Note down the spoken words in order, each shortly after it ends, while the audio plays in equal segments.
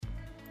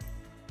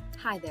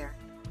Hi there,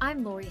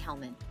 I'm Lori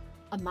Hellman,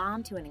 a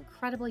mom to an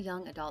incredible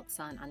young adult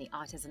son on the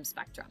autism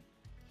spectrum.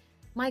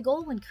 My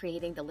goal when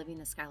creating the Living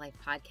the Sky Life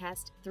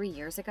podcast 3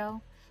 years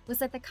ago was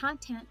that the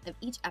content of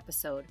each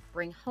episode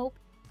bring hope,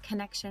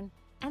 connection,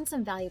 and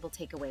some valuable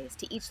takeaways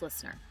to each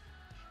listener.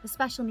 The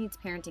Special Needs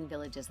Parenting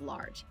Village is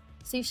large,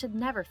 so you should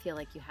never feel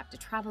like you have to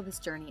travel this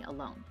journey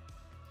alone.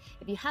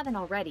 If you haven't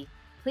already,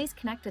 please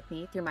connect with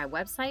me through my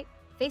website,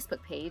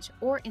 Facebook page,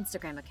 or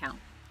Instagram account.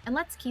 And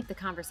let's keep the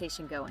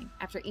conversation going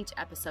after each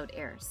episode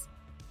airs.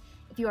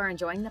 If you are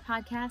enjoying the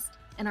podcast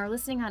and are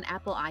listening on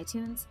Apple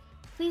iTunes,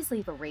 please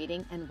leave a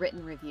rating and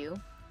written review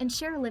and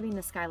share Living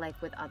the Sky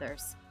Life with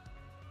others.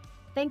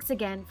 Thanks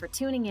again for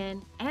tuning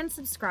in and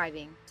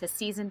subscribing to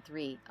Season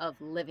 3 of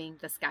Living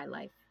the Sky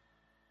Life.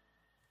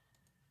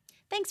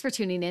 Thanks for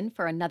tuning in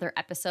for another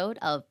episode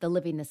of the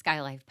Living the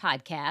Sky Life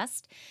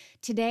podcast.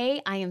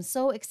 Today, I am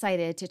so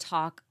excited to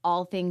talk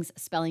all things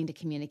spelling to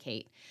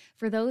communicate.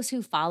 For those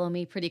who follow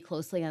me pretty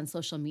closely on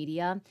social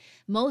media,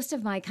 most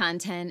of my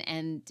content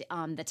and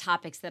the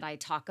topics that I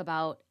talk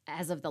about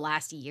as of the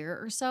last year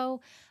or so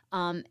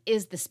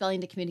is the Spelling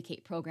to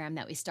Communicate program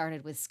that we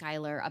started with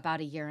Skylar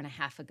about 1.5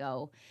 years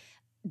ago.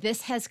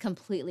 This has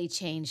completely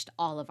changed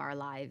all of our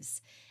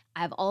lives.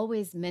 I've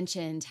always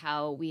mentioned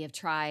how we have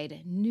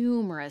tried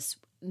numerous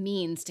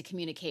means to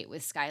communicate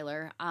with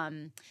Skylar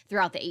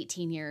throughout the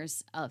 18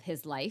 years of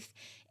his life,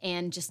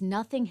 and just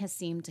nothing has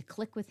seemed to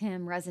click with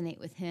him, resonate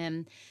with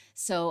him.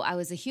 So I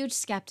was a huge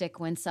skeptic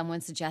when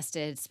someone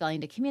suggested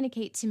Spelling to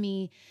Communicate to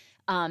me,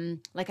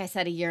 like I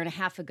said, 1.5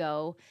 years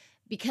ago,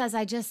 because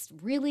I just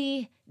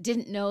really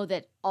didn't know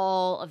that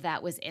all of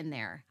that was in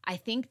there. I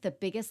think the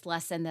biggest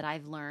lesson that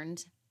I've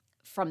learned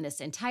from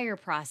this entire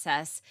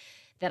process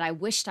that I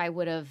wished I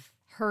would have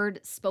heard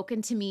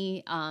spoken to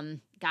me,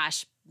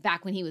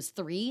 back when he was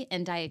 3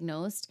 and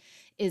diagnosed,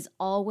 is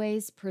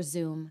always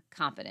presume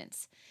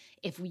competence.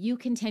 If you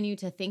continue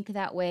to think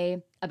that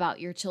way about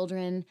your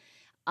children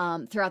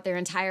throughout their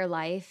entire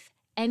life,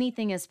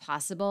 anything is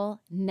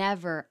possible.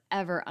 Never,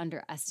 ever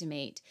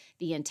underestimate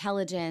the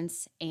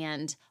intelligence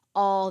and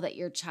all that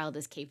your child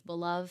is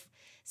capable of.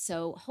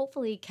 So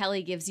hopefully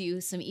Kelly gives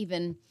you some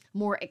even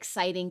more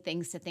exciting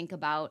things to think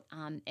about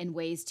and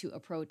ways to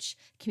approach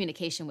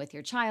communication with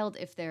your child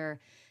if they're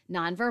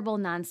nonverbal,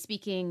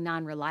 non-speaking,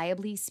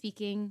 non-reliably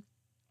speaking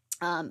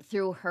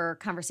through her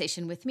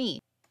conversation with me.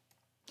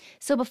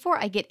 So before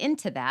I get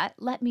into that,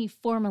 let me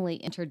formally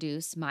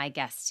introduce my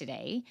guest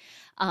today.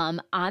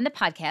 On the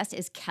podcast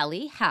is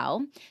Kelly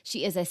Howe.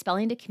 She is a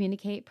Spelling to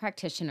Communicate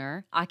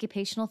practitioner,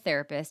 occupational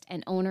therapist,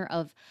 and owner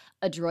of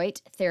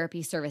Adroit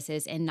Therapy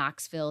Services in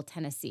Knoxville,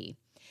 Tennessee.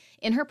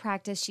 In her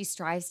practice, she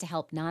strives to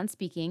help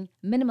non-speaking,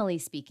 minimally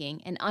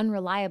speaking, and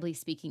unreliably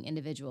speaking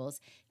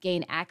individuals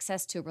gain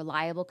access to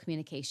reliable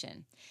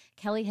communication.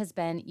 Kelly has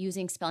been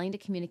using Spelling to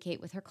Communicate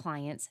with her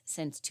clients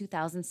since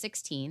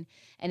 2016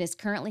 and is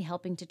currently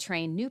helping to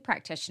train new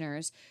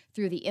practitioners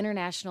through the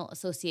International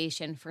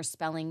Association for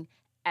Spelling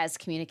as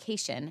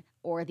Communication,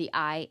 or the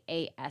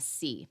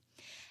IASC.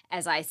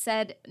 As I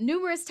said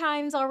numerous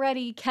times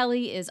already,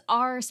 Kelly is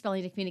our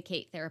Spelling to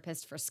Communicate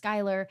therapist for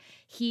Skylar.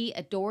 He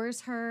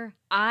adores her,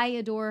 I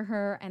adore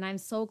her, and I'm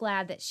so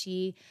glad that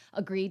she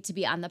agreed to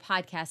be on the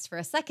podcast for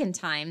a second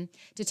time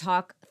to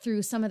talk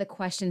through some of the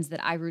questions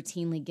that I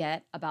routinely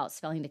get about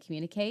Spelling to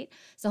Communicate.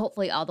 So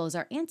hopefully all those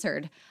are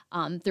answered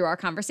through our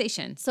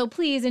conversation. So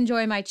please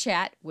enjoy my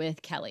chat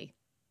with Kelly.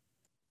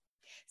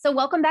 So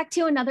welcome back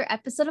to another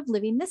episode of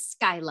Living the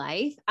Sky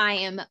Life. I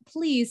am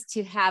pleased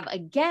to have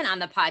again on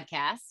the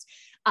podcast,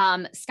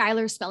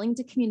 Skylar Spelling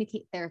to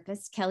Communicate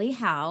therapist, Kelly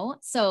Howe.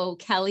 So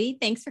Kelly,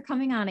 thanks for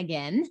coming on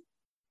again.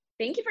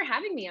 Thank you for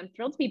having me. I'm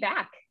thrilled to be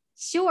back.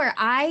 Sure.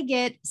 I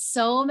get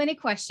so many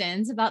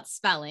questions about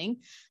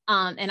spelling,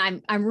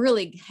 and I'm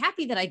really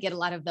happy that I get a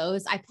lot of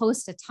those. I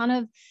post a ton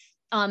of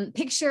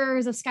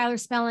pictures of Skylar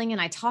spelling,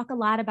 and I talk a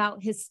lot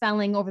about his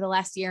spelling over the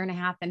last 1.5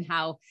 years and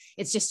how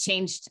it's just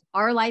changed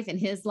our life and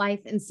his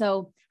life. And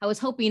so I was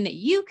hoping that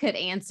you could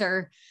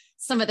answer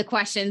some of the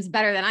questions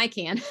better than I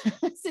can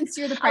since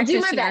you're the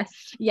practitioner. I'll do my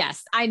best.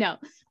 Yes, I know.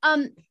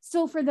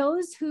 So for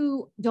those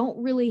who don't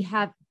really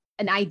have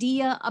an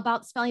idea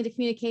about Spelling to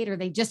Communicate, or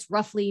they just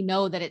roughly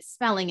know that it's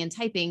spelling and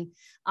typing,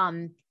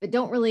 but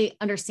don't really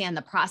understand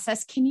the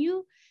process, can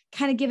you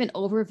kind of give an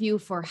overview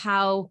for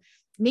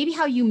maybe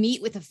how you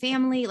meet with a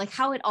family, like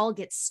how it all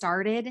gets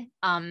started,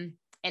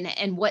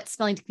 and what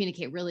Spelling to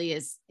Communicate really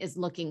is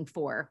looking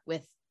for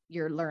with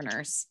your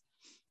learners?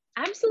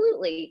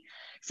 Absolutely.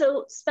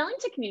 So Spelling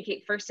to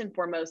Communicate, first and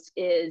foremost,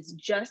 is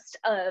just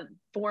a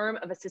form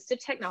of assistive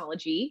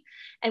technology,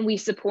 and we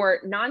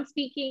support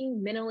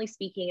non-speaking, minimally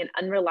speaking, and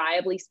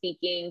unreliably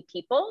speaking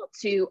people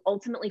to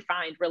ultimately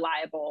find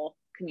reliable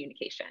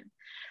communication.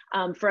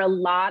 For a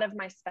lot of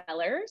my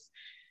spellers,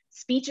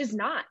 speech is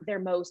not their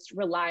most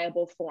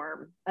reliable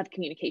form of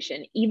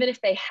communication. Even if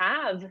they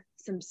have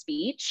some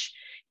speech,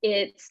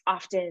 it's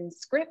often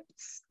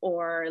scripts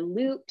or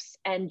loops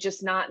and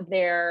just not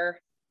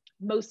their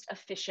most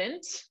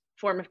efficient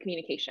form of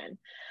communication.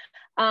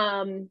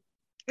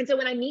 And so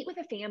when I meet with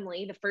a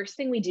family, the first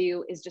thing we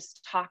do is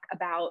just talk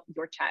about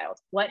your child.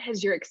 What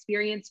has your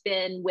experience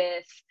been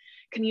with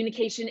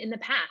communication in the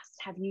past?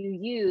 Have you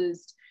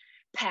used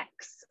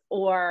PECS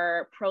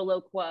or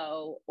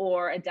Proloquo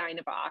or a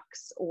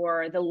Dynavox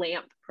or the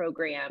LAMP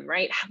program,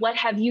 right? What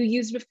have you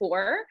used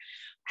before?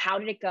 How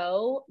did it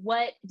go?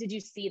 What did you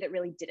see that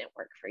really didn't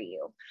work for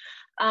you?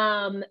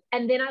 And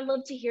then I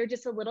love to hear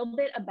just a little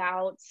bit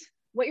about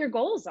what your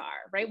goals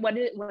are, right? What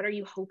are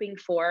you hoping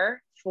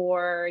for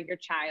your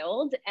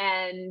child,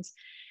 and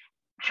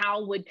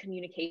how would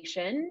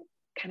communication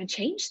kind of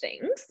change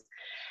things?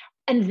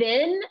 And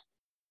then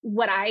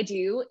what I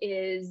do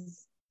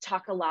is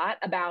talk a lot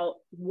about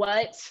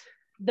what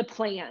the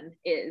plan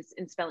is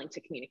in Spelling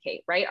to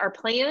Communicate, right? Our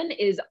plan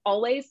is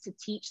always to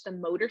teach the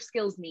motor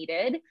skills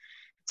needed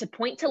to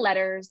point to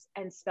letters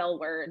and spell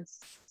words,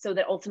 so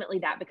that ultimately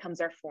that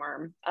becomes our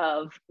form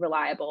of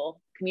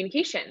reliable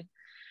communication.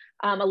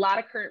 A lot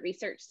of current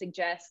research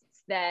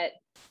suggests that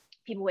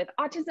people with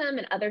autism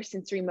and other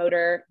sensory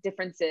motor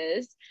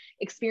differences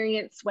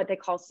experience what they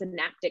call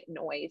synaptic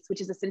noise,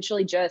 which is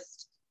essentially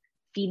just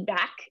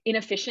feedback,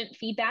 inefficient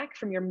feedback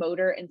from your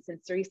motor and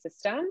sensory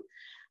system.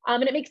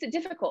 And it makes it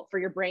difficult for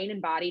your brain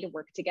and body to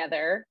work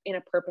together in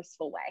a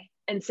purposeful way.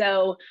 And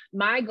so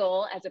my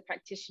goal as a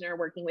practitioner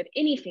working with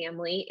any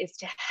family is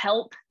to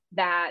help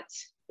that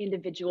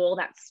individual,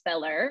 that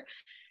speller,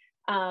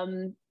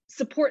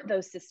 support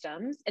those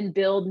systems and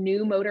build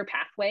new motor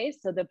pathways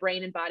so the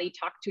brain and body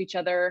talk to each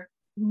other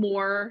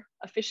more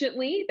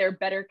efficiently, they're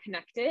better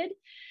connected.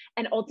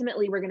 And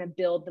ultimately, we're going to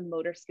build the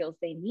motor skills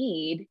they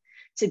need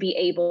to be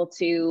able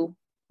to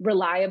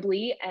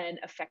reliably and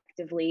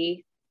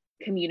effectively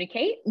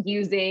communicate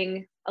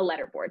using a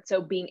letterboard. So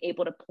being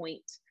able to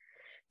point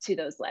to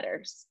those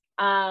letters.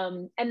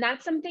 And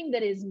that's something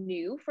that is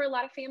new for a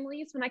lot of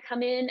families when I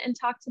come in and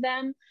talk to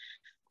them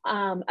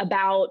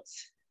about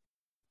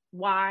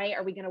why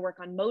are we going to work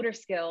on motor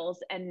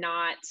skills and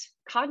not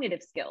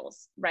cognitive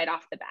skills right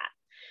off the bat?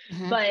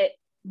 Mm-hmm. But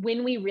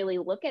when we really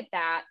look at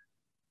that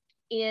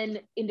in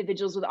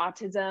individuals with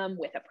autism,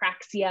 with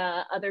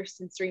apraxia, other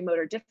sensory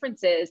motor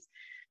differences,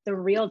 the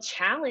real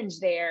challenge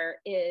there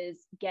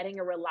is getting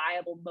a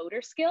reliable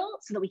motor skill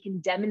so that we can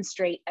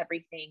demonstrate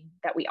everything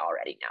that we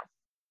already know.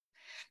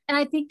 And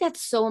I think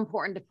that's so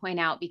important to point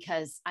out,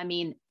 because I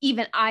mean,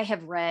 even I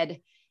have read,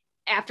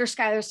 after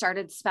Skylar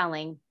started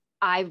spelling,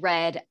 I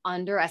read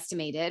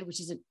Underestimated, which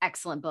is an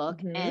excellent book,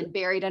 mm-hmm. and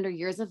Buried Under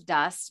Years of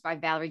Dust by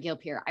Valerie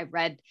Gilpere. I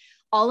read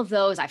all of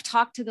those. I've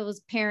talked to those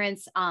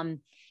parents and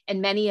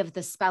many of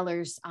the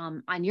spellers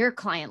on your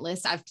client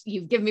list.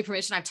 You've given me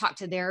permission. I've talked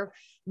to their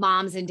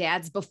moms and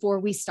dads before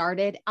we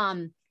started.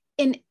 And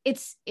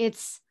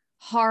it's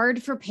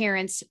hard for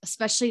parents,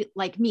 especially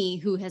like me,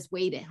 who have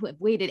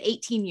waited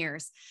 18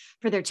 years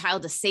for their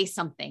child to say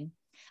something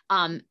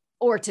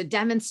or to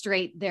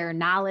demonstrate their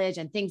knowledge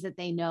and things that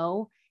they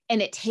know.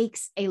 And it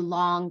takes a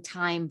long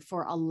time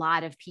for a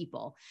lot of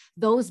people.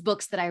 Those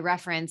books that I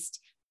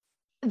referenced,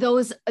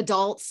 those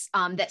adults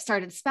that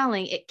started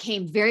spelling, it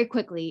came very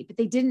quickly, but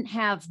they didn't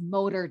have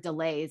motor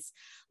delays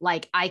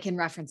like I can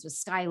reference with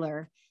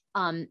Skylar.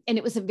 And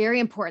it was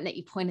very important that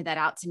you pointed that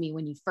out to me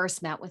when you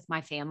first met with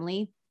my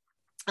family.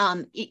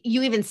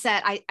 You even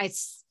said,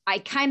 I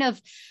kind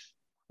of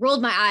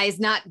rolled my eyes,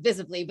 not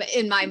visibly, but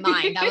in my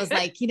mind, I was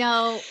like,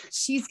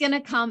 she's going to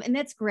come and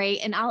that's great.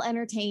 And I'll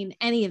entertain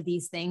any of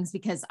these things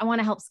because I want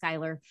to help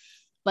Skylar,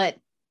 but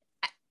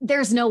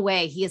there's no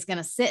way he is going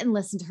to sit and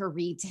listen to her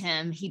read to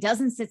him. He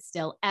doesn't sit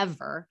still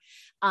ever.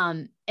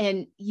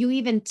 And you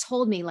even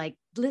told me like,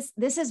 this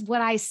is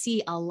what I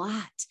see a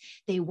lot.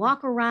 They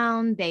walk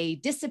around, they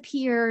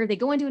disappear, they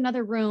go into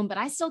another room, but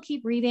I still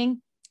keep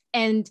reading.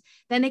 And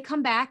then they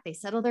come back, they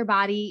settle their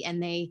body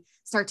and they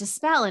start to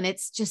spell. And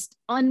it's just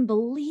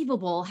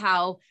unbelievable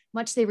how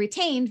much they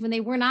retained when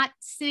they were not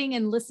sitting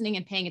and listening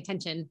and paying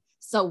attention.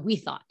 So we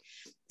thought.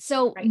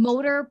 So right.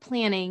 Motor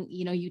planning,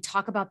 you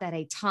talk about that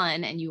a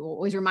ton and you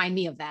always remind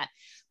me of that.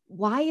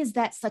 Why is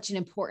that such an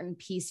important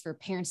piece for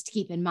parents to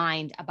keep in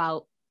mind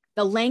about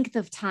the length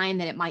of time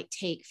that it might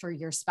take for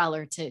your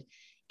speller to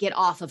get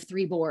off of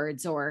 3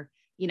 boards or,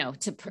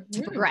 to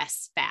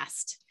progress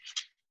fast?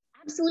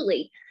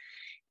 Absolutely.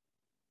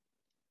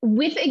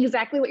 With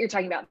exactly what you're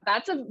talking about,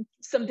 that's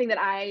something that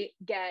I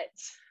get,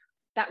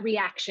 that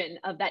reaction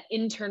of that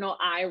internal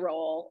eye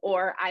roll.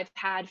 Or I've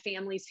had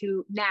families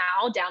who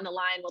now down the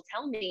line will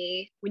tell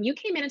me, when you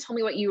came in and told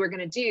me what you were going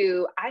to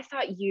do, I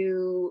thought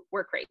you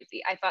were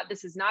crazy. I thought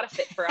this is not a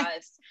fit for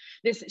us.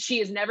 She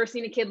has never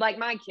seen a kid like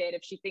my kid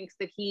if she thinks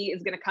that he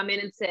is going to come in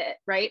and sit,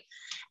 right?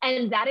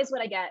 And that is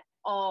what I get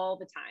all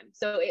the time.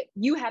 So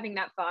you having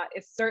that thought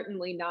is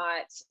certainly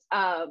not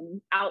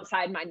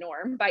outside my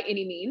norm by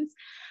any means.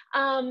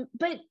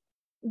 But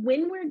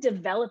when we're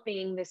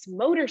developing this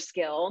motor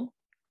skill,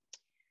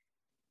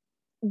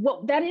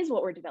 that is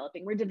what we're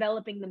developing. We're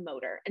developing the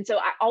motor. And so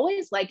I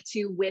always like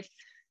to, with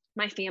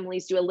my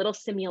families, do a little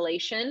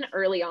simulation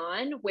early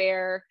on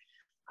where,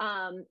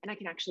 and I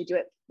can actually do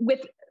it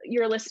with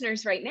your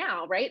listeners right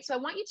now, right? So I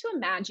want you to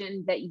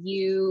imagine that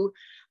you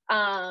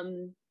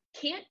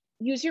can't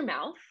use your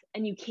mouth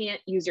and you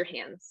can't use your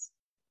hands.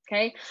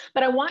 Okay.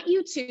 But I want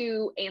you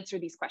to answer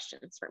these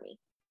questions for me.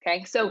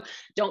 Okay. So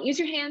don't use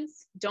your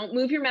hands, don't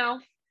move your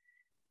mouth,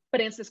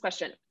 but answer this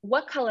question.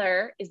 What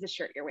color is the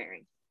shirt you're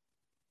wearing?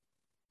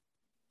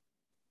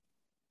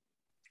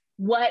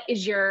 What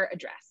is your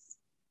address?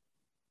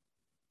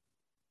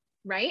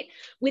 Right?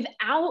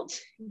 Without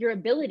your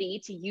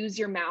ability to use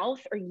your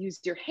mouth or use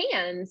your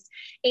hands,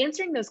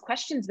 answering those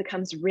questions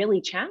becomes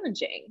really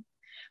challenging.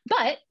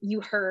 But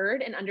you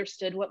heard and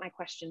understood what my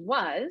question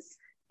was,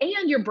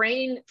 and your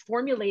brain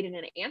formulated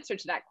an answer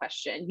to that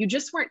question. You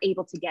just weren't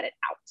able to get it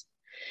out.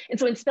 And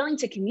so in Spelling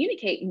to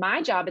Communicate,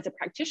 my job as a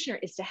practitioner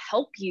is to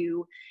help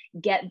you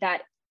get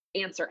that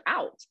answer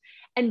out.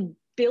 And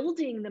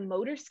building the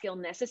motor skill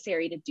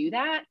necessary to do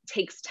that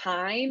takes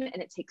time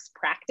and it takes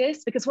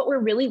practice, because what we're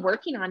really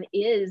working on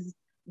is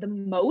the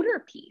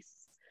motor piece.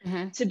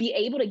 Mm-hmm. To be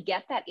able to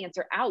get that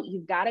answer out,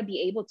 you've got to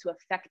be able to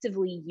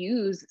effectively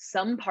use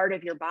some part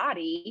of your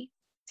body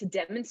to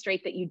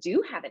demonstrate that you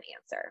do have an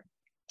answer.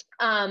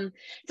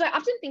 So I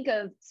often think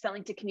of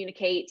Spelling to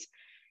Communicate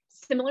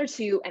similar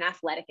to an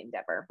athletic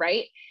endeavor,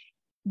 right?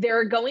 There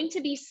are going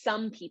to be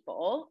some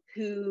people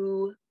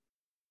who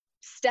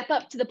step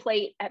up to the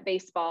plate at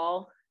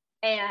baseball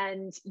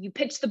and you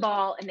pitch the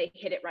ball and they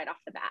hit it right off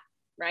the bat,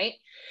 right?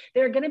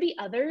 There are going to be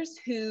others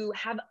who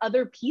have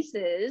other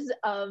pieces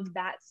of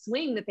that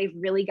swing that they've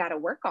really got to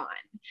work on.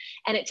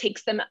 And it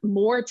takes them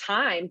more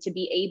time to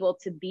be able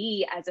to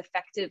be as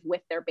effective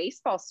with their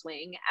baseball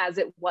swing as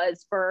it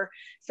was for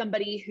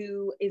somebody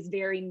who is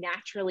very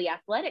naturally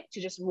athletic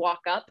to just walk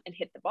up and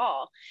hit the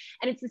ball.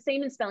 And it's the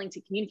same in Spelling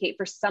to Communicate.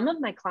 For some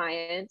of my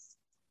clients,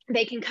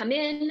 they can come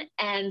in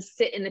and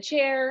sit in the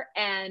chair,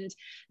 and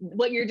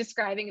what you're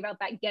describing about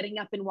that getting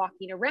up and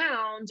walking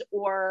around,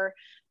 or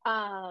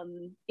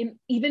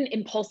even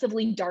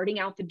impulsively darting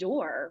out the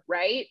door,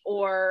 right?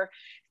 Or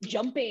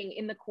jumping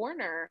in the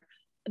corner.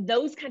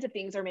 Those kinds of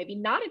things are maybe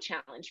not a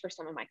challenge for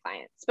some of my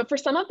clients, but for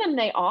some of them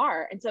they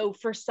are. And so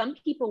for some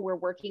people, we're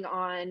working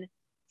on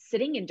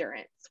sitting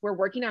endurance. We're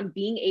working on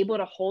being able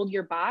to hold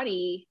your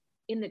body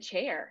in the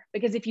chair,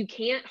 because if you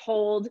can't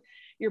hold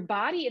your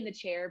body in the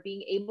chair,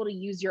 being able to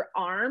use your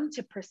arm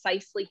to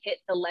precisely hit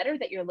the letter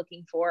that you're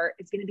looking for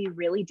is going to be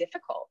really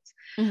difficult.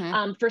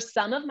 Mm-hmm. For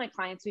some of my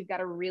clients, we've got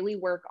to really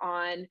work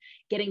on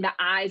getting the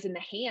eyes and the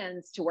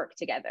hands to work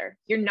together.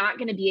 You're not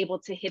going to be able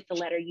to hit the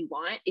letter you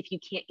want if you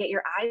can't get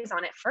your eyes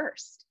on it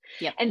first.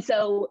 Yep. And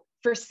so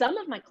for some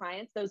of my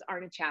clients, those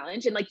aren't a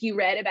challenge. And like you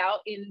read about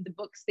in the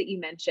books that you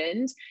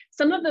mentioned,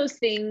 some of those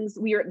things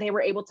they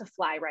were able to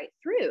fly right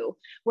through.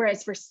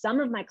 Whereas for some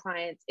of my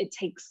clients, it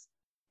takes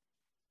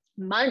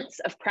months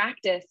of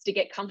practice to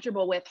get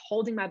comfortable with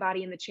holding my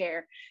body in the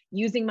chair,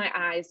 using my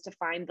eyes to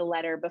find the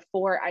letter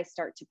before I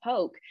start to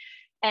poke.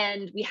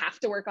 And we have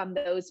to work on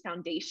those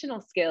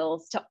foundational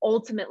skills to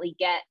ultimately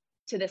get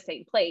to the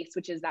same place,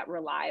 which is that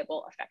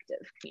reliable,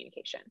 effective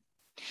communication.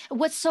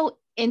 What's so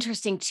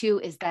interesting too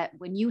is that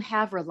when you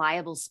have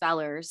reliable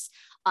spellers,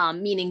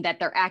 meaning that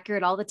they're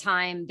accurate all the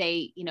time,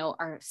 they,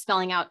 are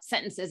spelling out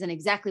sentences and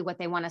exactly what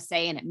they want to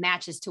say, and it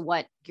matches to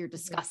what you're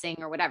discussing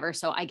or whatever.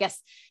 So I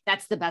guess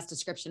that's the best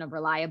description of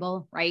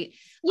reliable, right?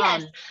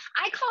 Yes,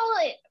 I call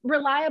it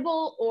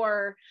reliable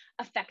or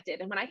effective.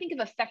 And when I think of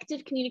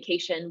effective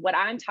communication, what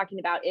I'm talking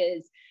about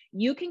is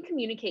you can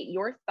communicate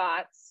your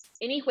thoughts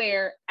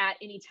anywhere at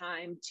any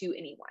time to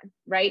anyone,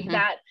 right? Mm-hmm.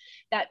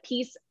 That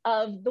piece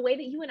of the way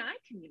that you and I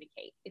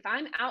communicate. If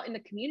I'm out in the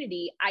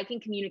community, I can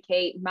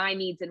communicate my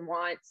needs and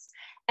wants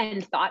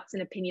and thoughts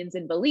and opinions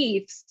and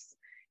beliefs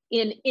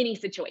in any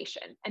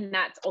situation. And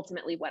that's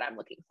ultimately what I'm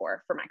looking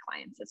for my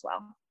clients as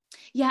well.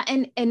 Yeah.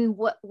 And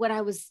what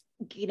I was,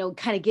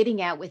 kind of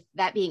getting at with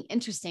that being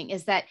interesting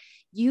is that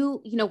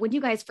when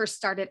you guys first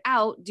started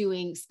out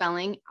doing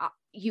spelling,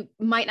 you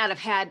might not have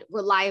had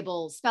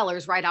reliable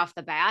spellers right off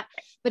the bat,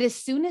 but as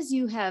soon as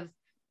you have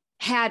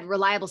had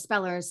reliable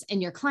spellers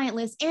in your client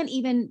list, and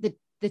even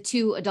the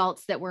two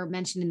adults that were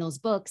mentioned in those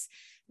books,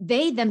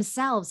 they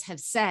themselves have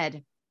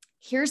said,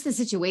 here's the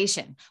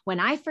situation. When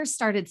I first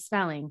started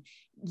spelling,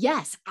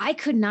 yes, I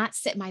could not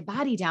sit my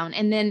body down.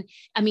 And then,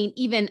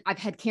 even I've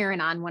had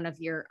Karen on, one of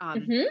your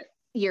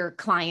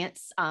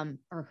clients,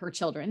 or her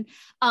children.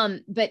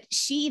 But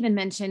she even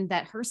mentioned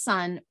that her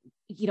son,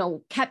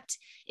 kept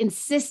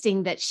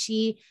insisting that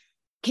she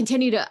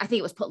continue to, I think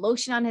it was put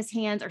lotion on his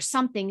hands or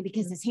something,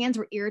 because his hands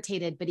were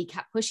irritated, but he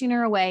kept pushing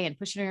her away and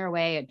pushing her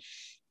away.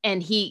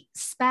 And he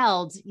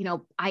spelled,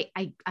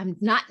 I'm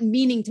not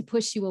meaning to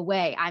push you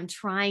away. I'm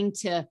trying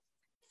to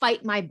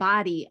fight my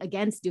body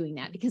against doing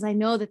that, because I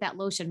know that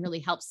lotion really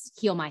helps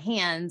heal my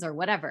hands or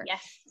whatever.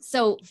 Yes.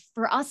 So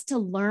for us to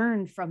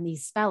learn from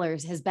these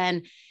spellers has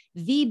been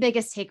the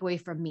biggest takeaway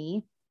from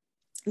me.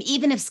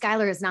 Even if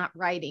Skylar is not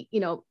writing,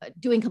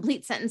 doing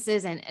complete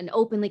sentences and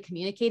openly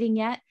communicating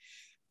yet,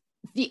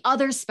 the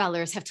other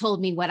spellers have told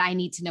me what I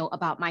need to know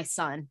about my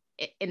son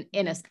in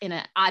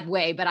an odd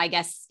way. But I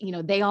guess,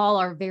 they all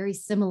are very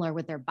similar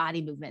with their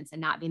body movements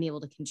and not being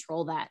able to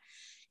control that.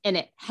 And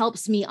it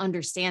helps me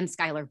understand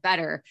Skylar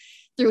better.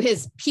 through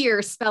his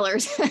peer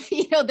spellers,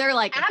 they're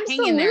like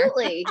hanging there.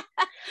 Absolutely.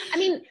 I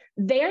mean,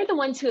 they're the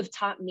ones who have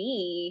taught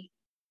me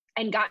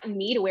and gotten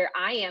me to where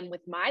I am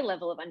with my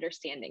level of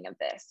understanding of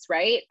this,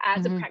 right?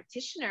 As a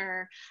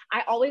practitioner,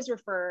 I always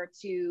refer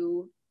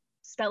to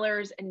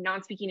spellers and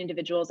non-speaking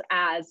individuals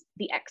as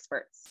the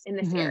experts in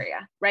this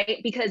area, right?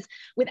 Because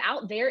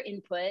without their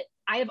input,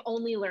 I have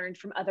only learned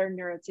from other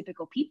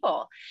neurotypical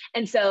people.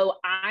 And so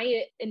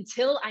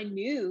until I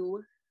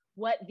knew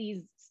what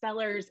these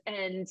spellers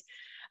and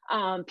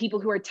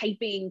people who are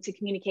typing to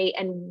communicate,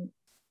 and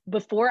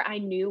before I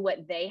knew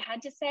what they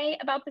had to say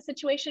about the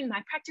situation,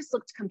 my practice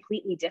looked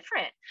completely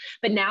different.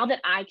 But now that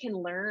I can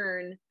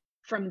learn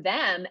from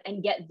them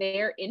and get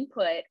their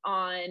input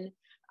on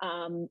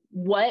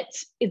what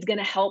is going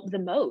to help the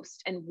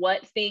most and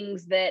what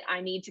things that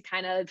I need to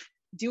kind of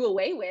do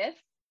away with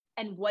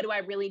and what do I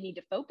really need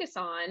to focus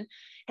on,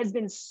 has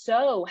been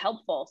so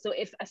helpful. So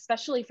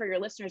especially for your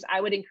listeners,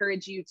 I would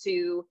encourage you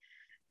to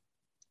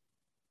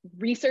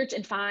research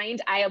and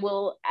find. I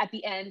will, at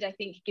the end, I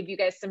think, give you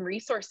guys some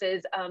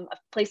resources, a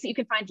place that you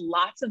can find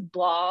lots of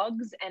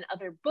blogs and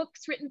other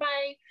books written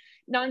by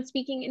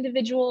non-speaking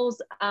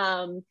individuals,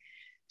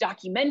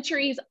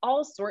 documentaries,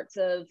 all sorts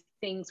of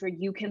things where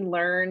you can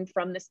learn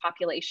from this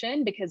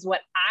population. Because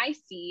what I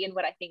see, and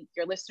what I think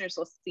your listeners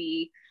will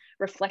see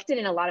reflected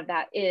in a lot of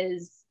that,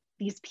 is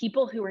these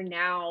people who are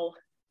now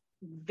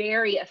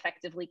very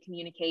effectively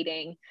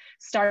communicating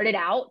started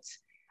out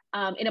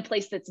in a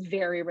place that's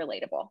very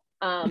relatable,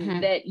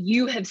 that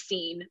you have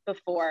seen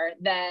before,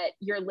 that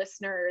your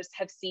listeners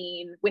have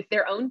seen with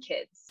their own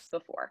kids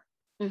before.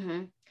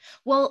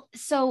 Well,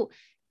 so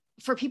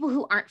for people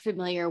who aren't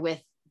familiar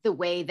with the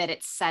way that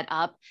it's set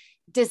up,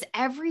 does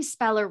every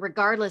speller,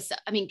 regardless,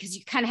 I mean, because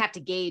you kind of have to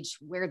gauge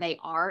where they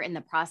are in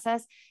the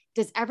process,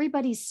 does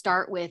everybody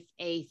start with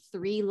a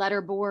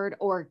 3-letter board,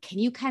 or can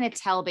you kind of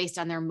tell based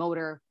on their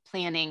motor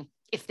planning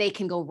if they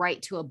can go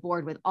right to a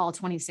board with all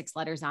 26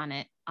 letters on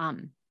it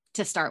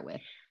to start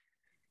with?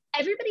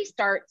 Everybody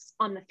starts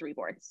on the 3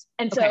 boards.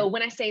 And so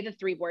when I say the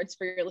 3 boards,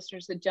 for your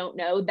listeners that don't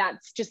know,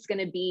 that's just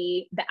going to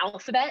be the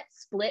alphabet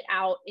split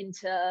out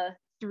into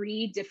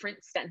 3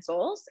 different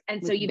stencils.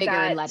 And so you've bigger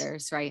got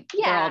letters, right?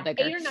 Yeah, they're all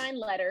bigger. 8 or 9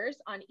 letters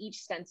on each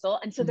stencil.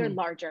 And so they're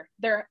larger,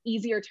 they're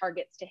easier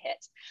targets to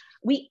hit.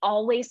 We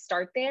always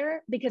start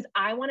there because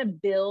I want to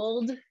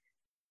build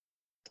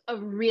a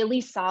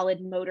really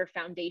solid motor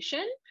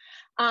foundation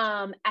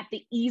at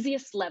the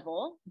easiest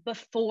level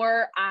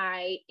before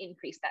I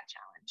increase that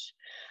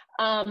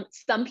challenge.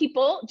 Some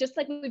people, just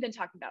like we've been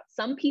talking about,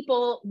 some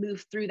people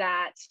move through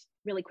that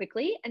really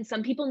quickly, and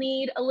some people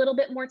need a little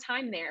bit more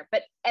time there,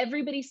 but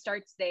everybody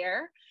starts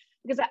there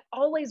because I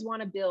always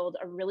want to build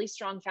a really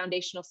strong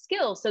foundational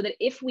skill so that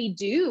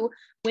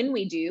when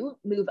we do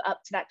move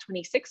up to that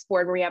 26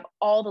 board where we have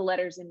all the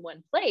letters in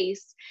one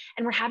place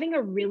and we're having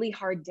a really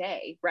hard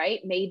day, right?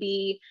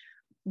 Maybe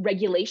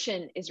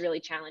regulation is really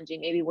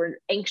challenging. Maybe we're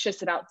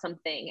anxious about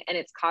something and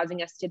it's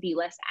causing us to be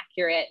less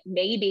accurate.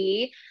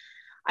 Maybe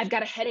I've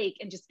got a headache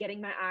and just getting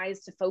my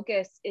eyes to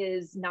focus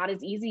is not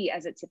as easy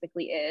as it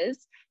typically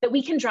is, that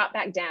we can drop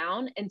back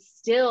down and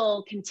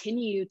still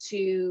continue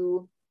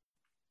to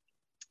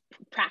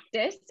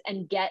practice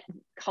and get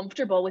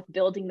comfortable with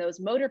building those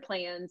motor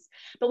plans,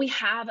 but we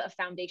have a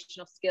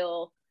foundational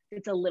skill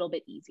that's a little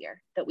bit easier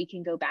that we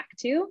can go back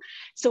to.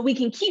 So we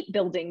can keep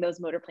building those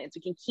motor plans.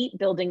 We can keep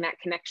building that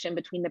connection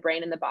between the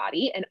brain and the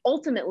body and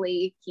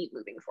ultimately keep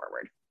moving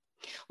forward.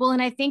 Well,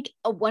 and I think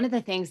one of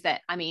the things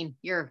that, I mean,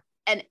 you're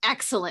an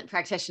excellent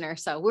practitioner,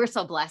 so we're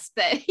so blessed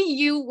that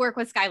you work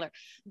with Skylar,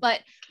 but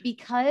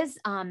because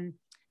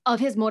of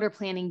his motor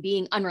planning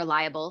being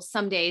unreliable,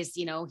 some days,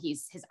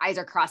 his eyes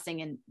are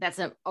crossing, and that's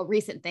a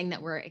recent thing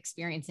that we're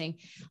experiencing.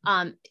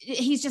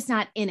 He's just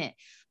not in it.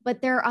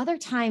 But there are other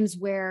times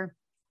where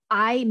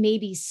I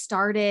maybe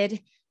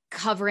started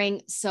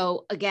covering.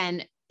 So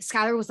again,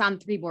 Skylar was on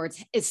 3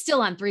 boards, is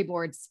still on 3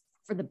 boards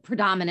for the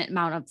predominant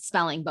amount of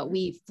spelling, but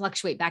we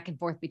fluctuate back and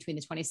forth between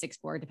the 26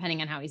 board,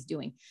 depending on how he's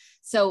doing.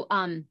 So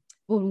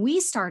when we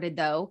started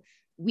though,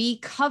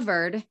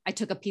 I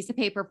took a piece of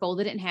paper,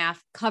 folded it in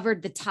half,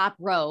 covered the top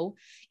row.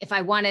 If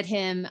I wanted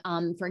him,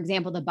 for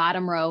example, the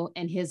bottom row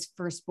and his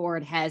first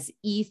board has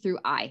E through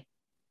I.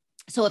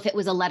 So if it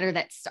was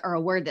or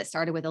a word that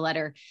started with a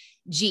letter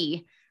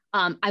G,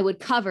 I would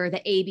cover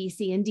the A, B,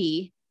 C, and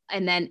D,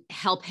 and then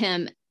help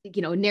him,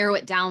 narrow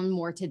it down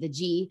more to the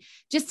G,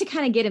 just to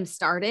kind of get him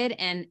started.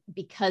 And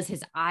because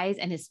his eyes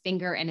and his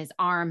finger and his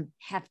arm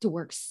have to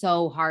work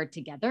so hard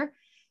together.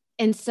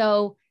 And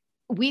so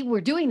we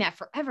were doing that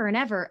forever and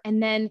ever.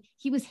 And then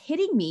he was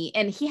hitting me,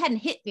 and he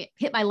hadn't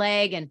hit my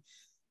leg and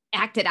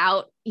acted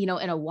out, in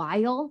a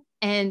while.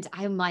 And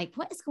I'm like,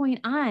 what is going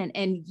on?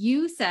 And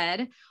you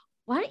said,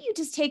 why don't you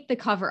just take the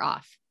cover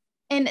off?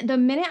 And the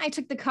minute I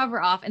took the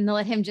cover off and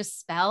let him just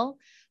spell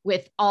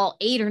with all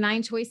 8 or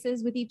 9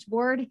 choices with each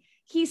board,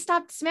 he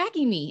stopped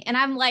smacking me. And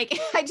I'm like,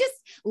 I just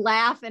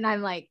laugh and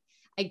I'm like,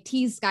 I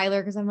tease Skylar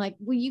because I'm like,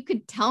 well, you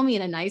could tell me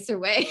in a nicer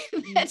way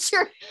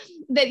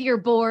that you're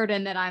bored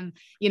and that I'm,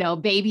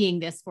 babying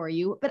this for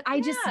you, but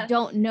I just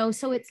don't know.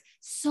 So it's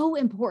so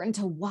important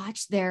to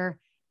watch their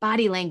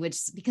body language,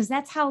 because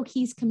that's how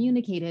he's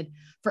communicated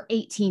for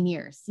 18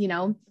 years,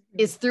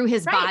 is through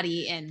his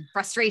body and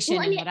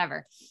frustration and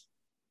whatever.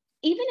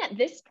 Even at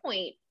this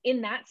point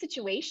in that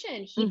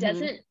situation, he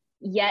doesn't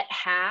yet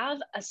have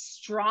a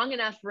strong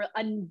enough,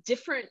 a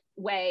different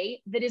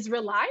way that is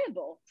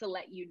reliable to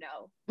let you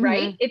know,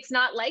 right? It's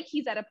not like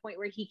he's at a point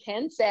where he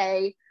can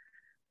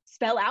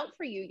spell out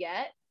for you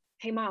yet,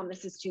 hey mom,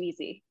 this is too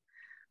easy,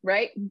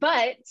 right?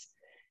 But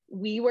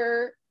we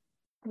were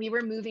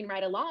moving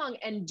right along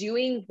and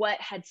doing what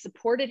had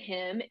supported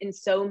him in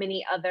so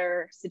many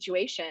other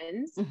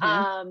situations.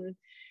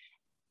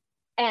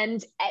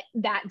 And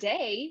that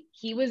day,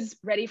 he was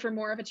ready for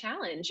more of a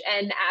challenge.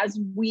 And as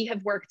we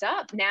have worked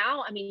up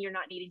now, I mean, you're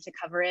not needing to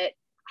cover it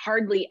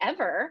hardly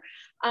ever.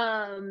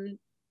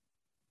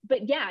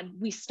 But yeah,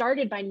 we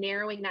started by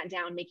narrowing that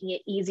down, making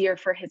it easier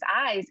for his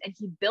eyes. And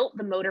he built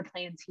the motor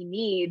plans he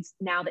needs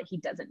now that he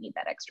doesn't need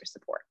that extra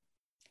support.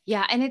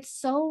 Yeah. And it's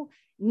so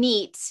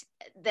neat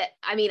that,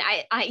 I mean,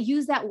 I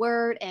use that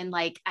word and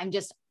like, I'm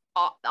just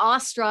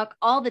awestruck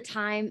all the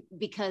time,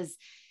 because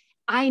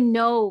I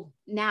know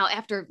now,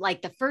 after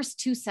like the first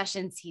 2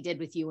 sessions he did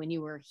with you when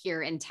you were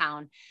here in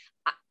town,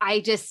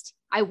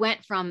 I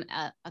went from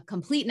a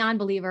complete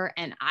non-believer,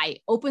 and I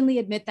openly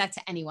admit that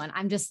to anyone.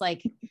 I'm just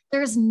like,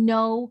 there's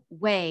no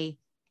way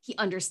he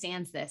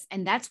understands this.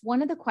 And that's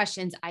one of the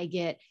questions I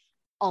get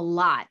a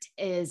lot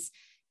is,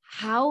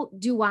 how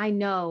do I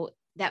know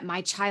that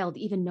my child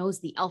even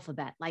knows the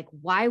alphabet? Like,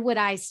 why would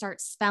I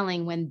start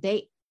spelling when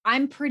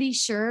I'm pretty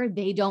sure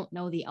they don't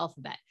know the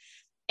alphabet.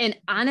 And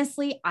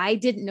honestly, I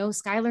didn't know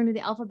Skylar knew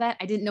the alphabet.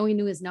 I didn't know he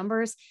knew his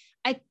numbers.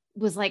 I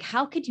was like,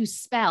 how could you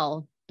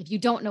spell if you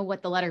don't know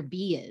what the letter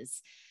B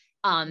is?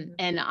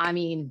 And I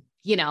mean,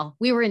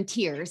 we were in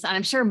tears, and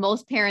I'm sure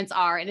most parents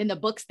are. And in the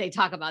books, they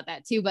talk about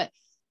that too. But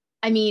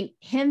I mean,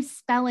 him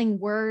spelling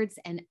words,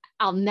 and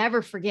I'll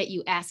never forget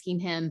you asking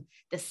him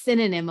the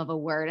synonym of a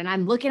word. And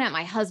I'm looking at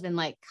my husband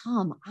like,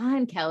 come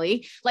on,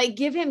 Kelly, like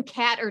give him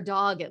cat or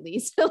dog at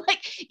least,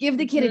 like give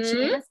the kid a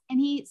chance. And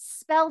he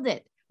spelled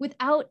it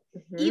without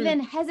even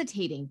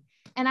hesitating.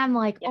 And I'm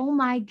like, oh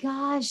my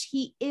gosh,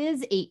 he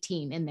is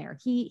 18 in there.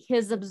 He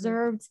has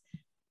observed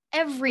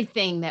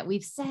everything that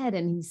we've said,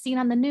 and he's seen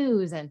on the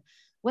news and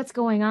what's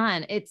going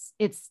on. It's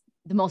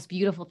the most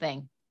beautiful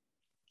thing.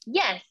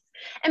 Yes.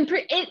 And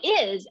it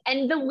is.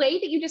 And the way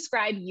that you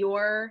describe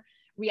your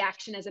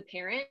reaction as a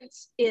parent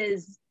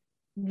is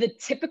the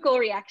typical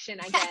reaction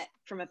I get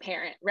from a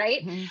parent,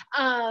 right?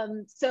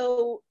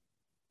 So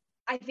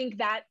I think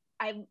that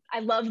I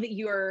love that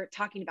you're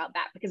talking about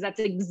that, because that's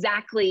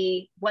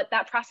exactly what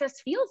that process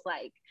feels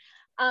like.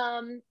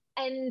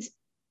 And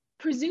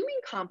presuming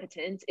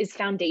competence is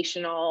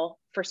foundational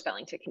for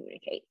spelling to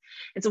communicate.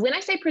 And so when I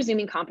say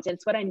presuming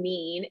competence, what I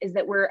mean is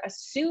that we're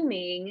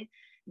assuming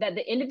that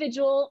the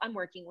individual I'm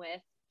working with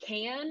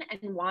can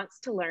and wants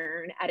to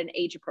learn at an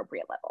age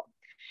appropriate level.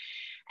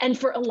 And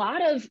for a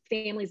lot of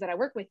families that I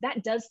work with,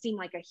 that does seem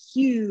like a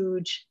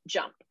huge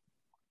jump.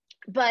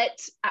 But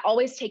I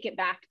always take it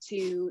back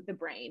to the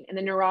brain and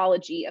the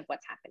neurology of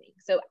what's happening.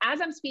 So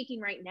as I'm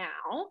speaking right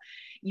now,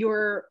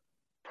 you're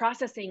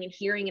processing and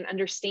hearing and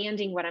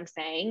understanding what I'm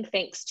saying,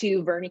 thanks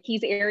to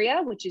Wernicke's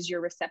area, which is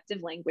your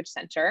receptive language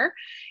center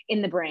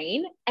in the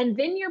brain. And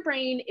then your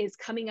brain is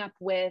coming up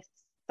with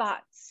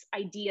thoughts,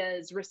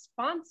 ideas,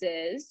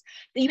 responses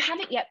that you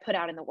haven't yet put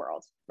out in the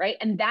world, right?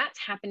 And that's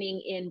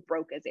happening in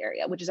Broca's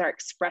area, which is our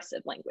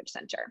expressive language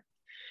center.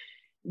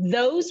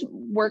 Those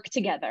work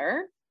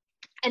together.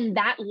 And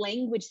that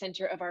language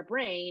center of our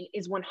brain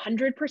is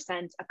 100%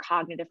 a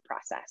cognitive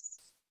process.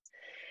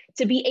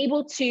 To be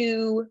able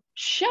to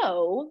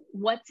show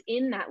what's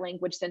in that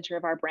language center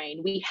of our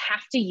brain, we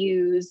have to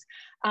use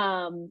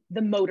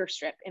the motor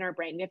strip in our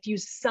brain. We have to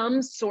use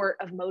some sort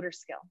of motor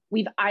skill.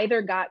 We've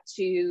either got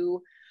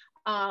to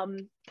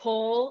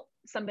pull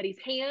somebody's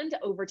hand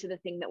over to the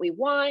thing that we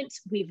want.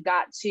 We've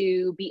got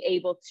to be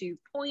able to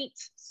point,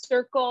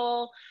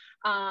 circle,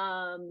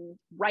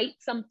 write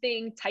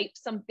something, type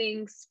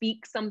something,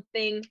 speak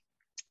something,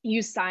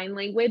 use sign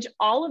language.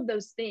 All of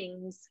those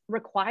things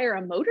require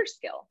a motor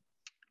skill.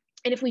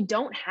 And if we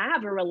don't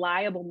have a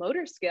reliable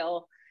motor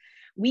skill,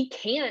 we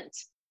can't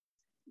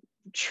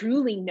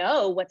truly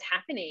know what's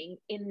happening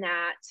in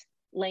that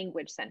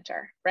language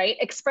center, right?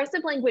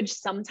 Expressive language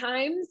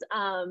sometimes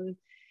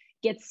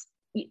gets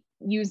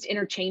used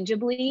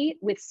interchangeably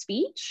with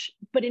speech,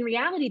 but in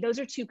reality, those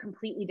are two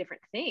completely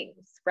different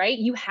things, right?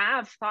 You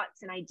have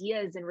thoughts and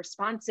ideas and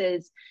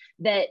responses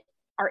that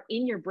are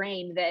in your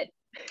brain that,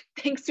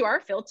 thanks to our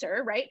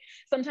filter, right,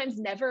 sometimes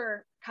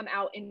never come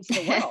out into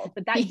the world,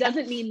 but that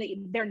doesn't mean that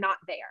they're not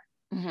there.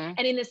 And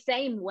in the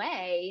same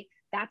way,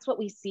 that's what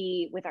we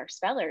see with our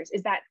spellers,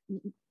 is that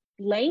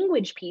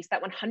language piece,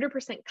 that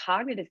 100%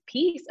 cognitive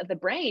piece of the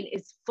brain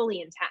is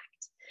fully intact.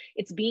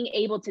 It's being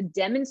able to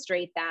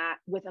demonstrate that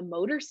with a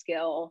motor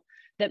skill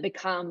that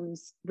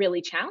becomes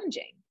really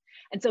challenging.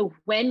 And so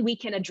when we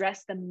can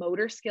address the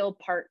motor skill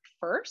part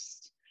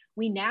first,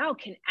 we now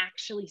can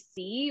actually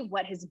see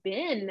what has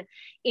been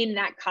in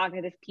that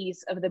cognitive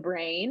piece of the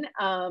brain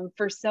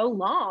for so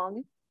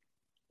long,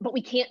 but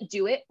we can't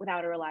do it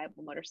without a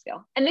reliable motor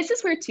skill. And this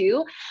is where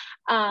too,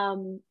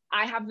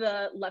 I have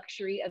the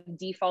luxury of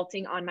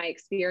defaulting on my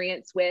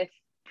experience with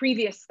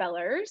previous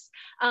spellers,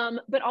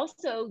 but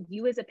also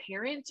you as a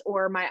parent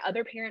or my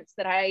other parents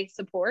that I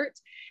support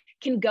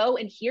can go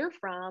and hear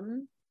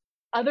from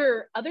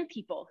other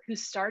people who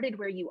started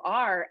where you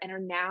are and are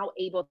now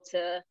able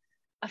to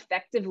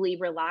effectively,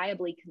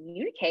 reliably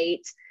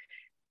communicate.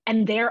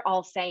 And they're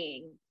all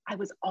saying, I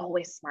was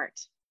always smart.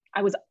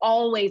 I was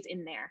always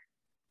in there.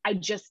 I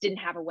just didn't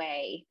have a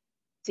way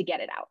to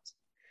get it out.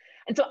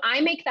 And so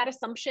I make that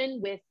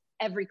assumption with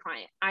every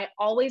client. I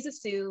always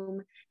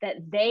assume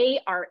that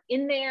they are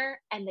in there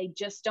and they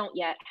just don't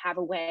yet have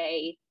a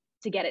way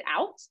to get it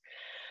out.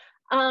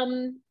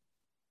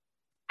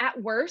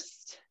 At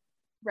worst,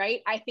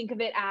 right, I think of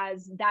it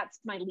as that's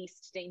my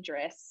least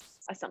dangerous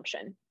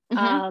assumption.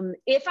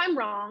 If I'm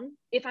wrong,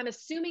 if I'm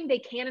assuming they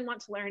can and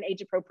want to learn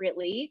age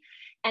appropriately,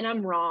 and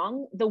I'm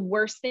wrong, the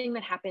worst thing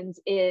that happens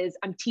is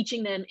I'm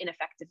teaching them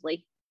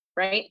ineffectively,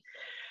 right?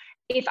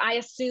 If I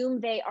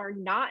assume they are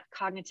not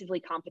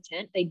cognitively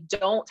competent, they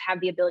don't have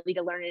the ability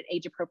to learn at an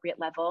age appropriate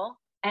level,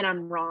 and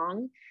I'm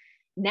wrong,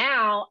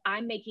 now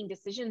I'm making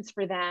decisions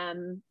for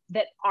them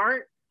that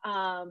aren't,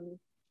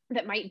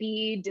 that might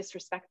be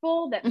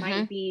disrespectful, that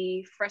might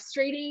be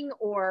frustrating,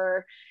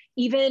 or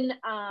even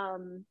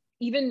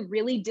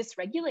really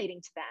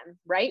dysregulating to them,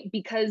 right?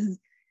 Because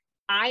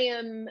I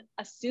am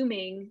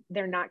assuming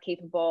they're not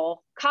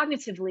capable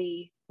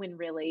cognitively when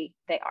really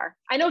they are.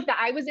 I know if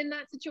I was in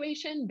that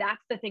situation,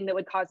 that's the thing that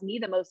would cause me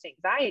the most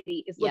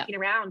anxiety, is looking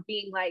around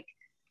being like,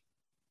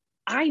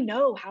 I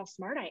know how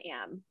smart I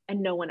am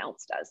and no one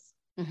else does.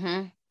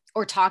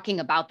 Or talking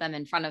about them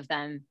in front of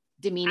them,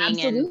 demeaning.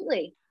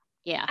 Absolutely.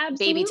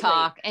 Baby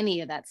talk,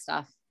 any of that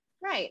stuff.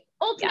 Right.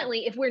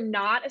 Ultimately, if we're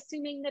not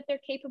assuming that they're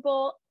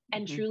capable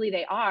and truly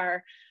they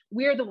are,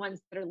 we're the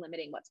ones that are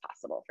limiting what's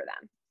possible for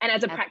them. And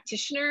as a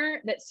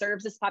practitioner that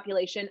serves this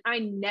population, I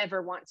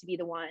never want to be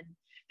the one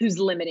who's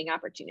limiting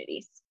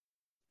opportunities.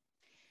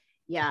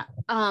 Yeah.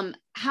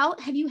 How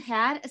have you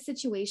had a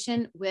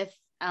situation with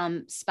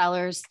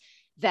spellers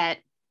that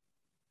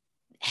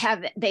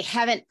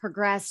haven't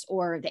progressed,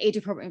 or the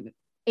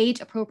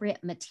age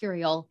appropriate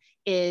material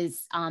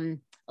is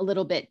a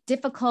little bit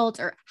difficult?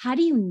 Or how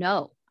do you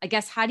know? I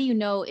guess, how do you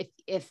know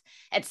if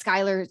at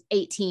Skylar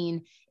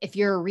 18, if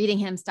you're reading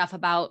him stuff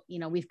about,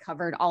 we've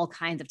covered all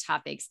kinds of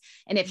topics,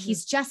 and if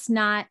he's just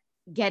not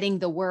getting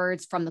the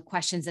words from the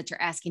questions that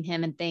you're asking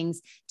him and things,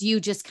 do you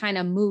just kind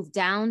of move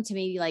down to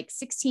maybe like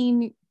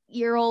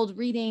 16-year-old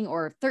reading,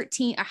 or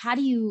 13? Or how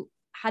do you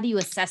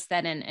assess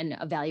that and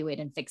evaluate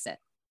and fix it?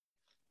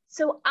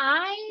 So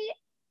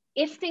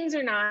if things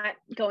are not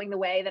going the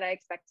way that I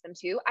expect them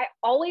to, I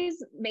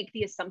always make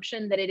the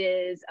assumption that it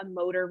is a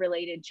motor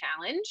related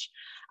challenge.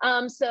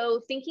 So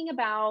thinking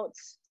about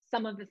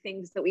some of the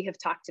things that we have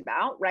talked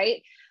about,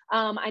 right?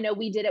 I know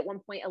we did at one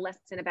point a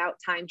lesson about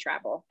time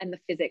travel and the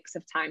physics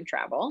of time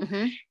travel,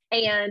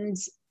 and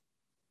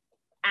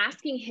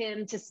asking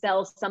him to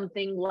spell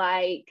something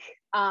like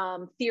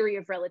theory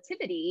of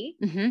relativity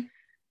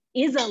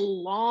is a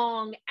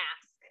long ask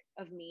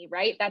of me,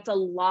 right? That's a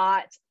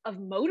lot of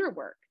motor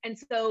work. And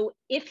so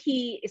if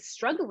he is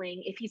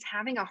struggling, if he's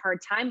having a hard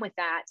time with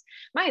that,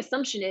 my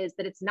assumption is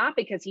that it's not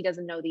because he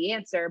doesn't know the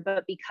answer,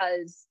 but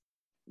because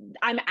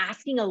I'm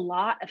asking a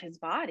lot of his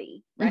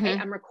body, right?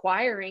 I'm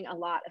requiring a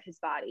lot of his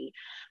body.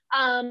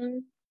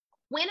 When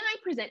I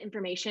present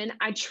information,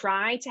 I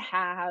try to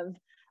have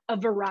a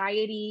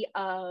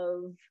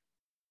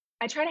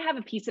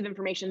piece of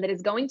information that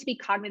is going to be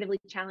cognitively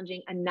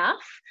challenging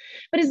enough,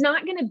 but is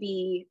not going to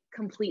be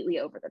completely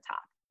over the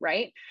top,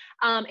 right?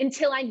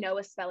 Until I know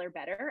a speller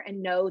better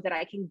and know that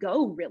I can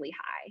go really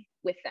high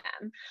with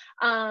them.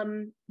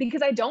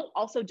 Because I don't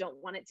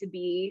want it to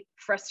be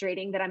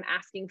frustrating that I'm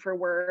asking for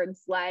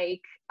words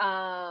like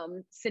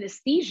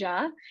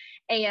synesthesia,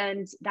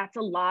 and that's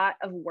a lot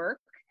of work,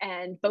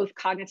 and both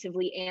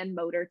cognitively and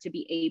motor, to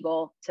be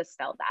able to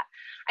spell that.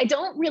 I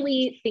don't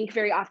really think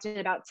very often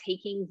about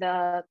taking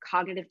the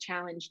cognitive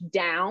challenge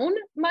down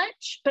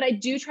much, but I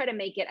do try to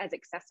make it as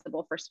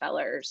accessible for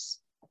spellers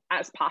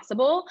as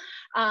possible,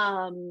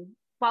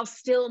 while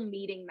still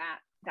meeting that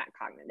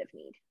cognitive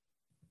need.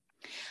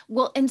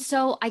 Well, and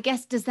so I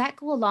guess, does that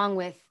go along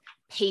with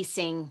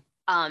pacing,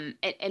 and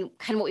kind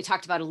of what we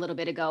talked about a little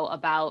bit ago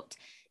about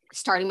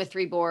starting with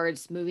 3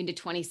 boards, moving to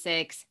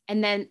 26.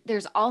 And then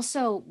there's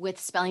also, with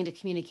Spelling to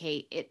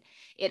Communicate,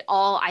 it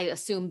all, I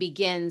assume,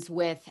 begins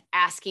with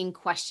asking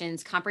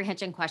questions,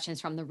 comprehension questions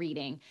from the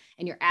reading,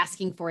 and you're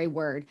asking for a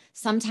word.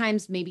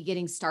 Sometimes, maybe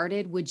getting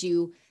started, would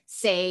you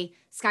say,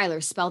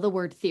 Skylar, spell the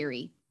word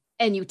theory?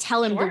 And you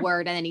tell him the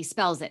word, and then he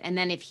spells it. And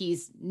then if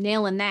he's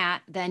nailing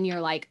that, then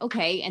you're like,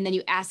 okay. And then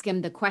you ask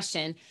him the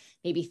question,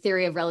 maybe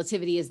theory of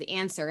relativity is the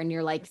answer. And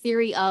you're like,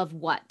 theory of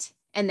what?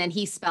 And then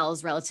he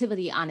spells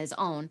relativity on his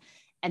own.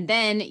 And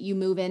then you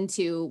move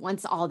into,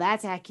 once all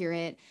that's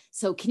accurate.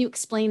 So can you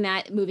explain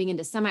that, moving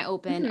into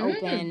semi-open,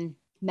 open,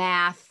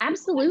 math?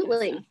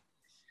 Absolutely.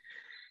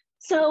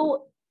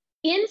 So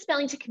in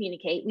Spelling to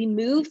Communicate, we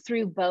move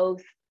through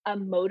both a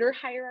motor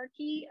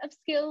hierarchy of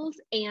skills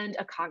and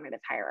a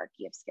cognitive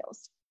hierarchy of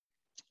skills.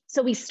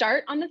 So we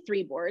start on the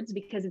 3 boards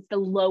because it's the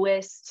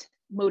lowest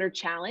motor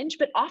challenge,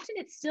 but often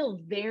it's still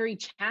very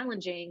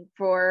challenging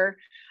for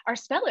our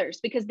spellers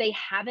because they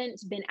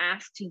haven't been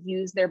asked to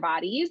use their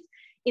bodies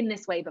in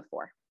this way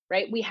before,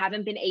 right? We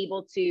haven't been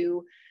able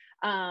to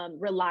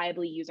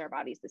reliably use our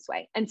bodies this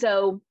way. And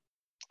so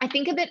I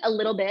think of it a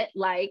little bit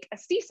like a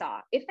seesaw.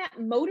 If that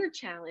motor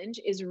challenge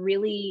is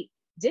really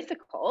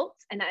difficult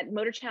and that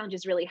motor challenge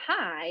is really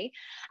high,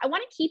 I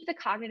want to keep the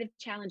cognitive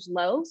challenge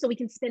low so we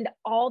can spend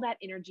all that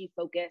energy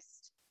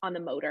focused on the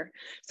motor.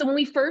 So when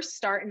we first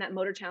start and that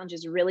motor challenge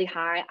is really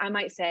high, I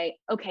might say,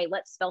 okay,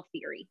 let's spell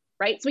theory,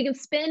 right? So we can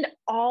spend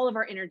all of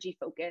our energy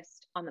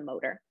focused on the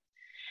motor.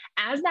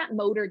 As that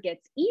motor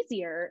gets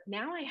easier,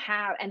 now I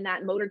have, and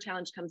that motor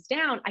challenge comes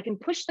down, I can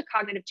push the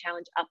cognitive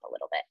challenge up a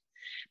little bit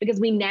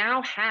because we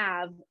now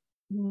have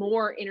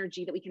more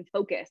energy that we can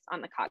focus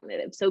on the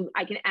cognitive. So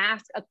I can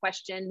ask a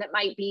question that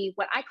might be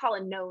what I call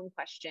a known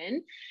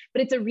question,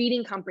 but it's a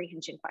reading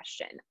comprehension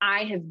question.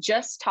 I have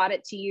just taught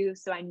it to you,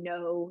 so I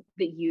know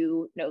that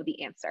you know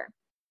the answer.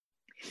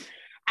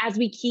 As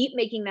we keep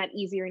making that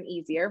easier and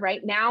easier,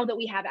 right? Now that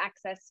we have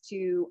access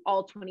to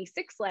all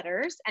 26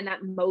 letters and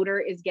that motor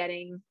is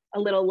getting a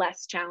little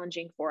less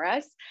challenging for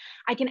us,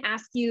 I can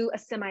ask you a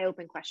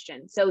semi-open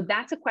question. So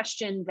that's a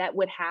question that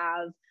would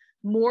have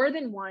more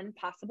than one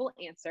possible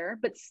answer,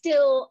 but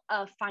still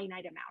a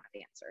finite amount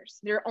of answers.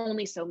 There are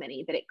only so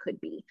many that it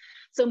could be.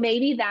 So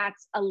maybe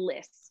that's a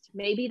list.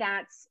 Maybe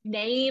that's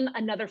name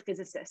another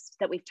physicist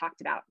that we've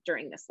talked about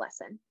during this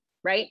lesson,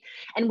 right?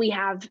 And we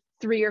have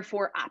 3 or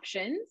 4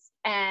 options,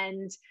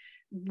 and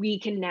we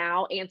can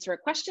now answer a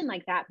question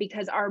like that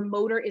because our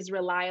motor is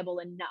reliable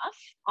enough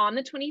on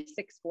the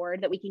 26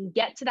 board that we can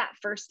get to that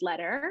first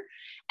letter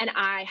and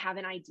I have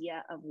an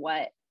idea of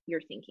what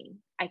you're thinking.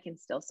 I can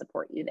still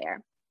support you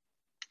there.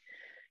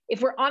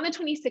 If we're on the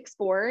 26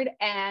 board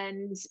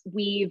and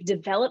we've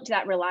developed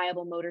that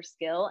reliable motor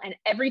skill, and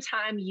every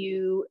time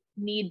you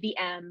need the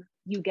M,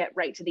 you get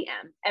right to the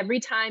M.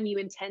 Every time you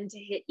intend to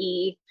hit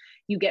E,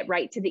 you get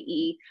right to the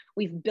E.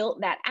 We've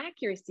built that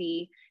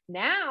accuracy.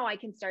 Now I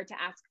can start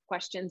to ask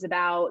questions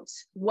about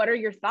what are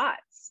your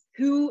thoughts?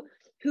 Who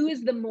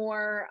is the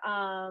more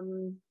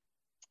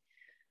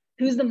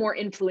who's the more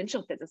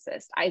influential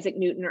physicist, Isaac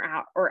Newton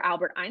or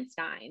Albert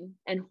Einstein,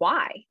 and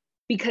why?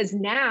 Because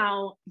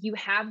now you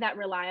have that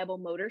reliable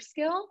motor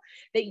skill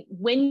that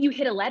when you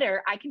hit a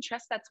letter, I can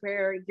trust that's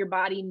where your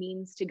body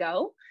means to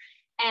go.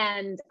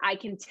 And I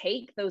can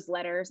take those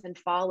letters and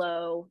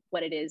follow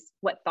what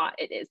thought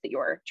it is that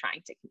you're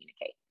trying to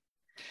communicate.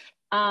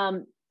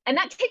 And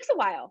that takes a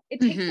while. It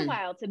takes a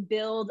while to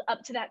build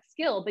up to that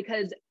skill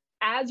because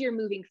as you're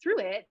moving through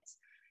it,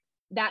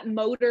 that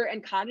motor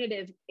and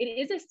cognitive, it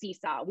is a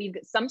seesaw.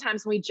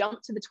 Sometimes when we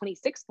jump to the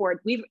 26 board,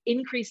 we've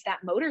increased that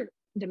motor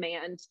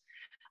demand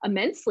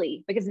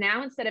immensely because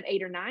now instead of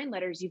 8 or 9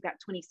 letters, you've got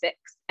 26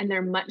 and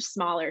they're much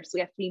smaller. So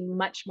we have to be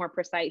much more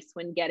precise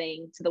when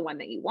getting to the one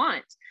that you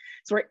want.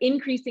 So we're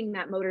increasing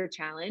that motor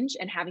challenge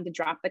and having to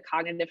drop the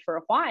cognitive for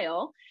a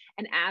while.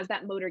 And as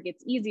that motor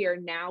gets easier,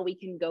 now we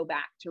can go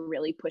back to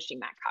really pushing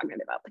that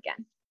cognitive up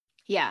again.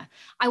 Yeah.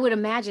 I would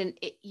imagine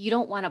you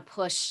don't want to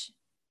push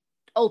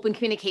open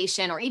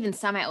communication or even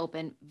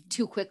semi-open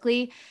too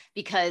quickly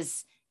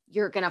because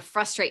you're going to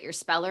frustrate your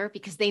speller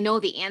because they know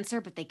the answer,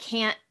 but they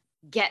can't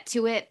get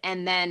to it.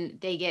 And then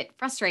they get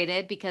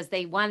frustrated because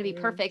they want to be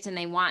perfect and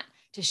they want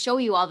to show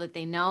you all that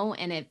they know.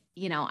 And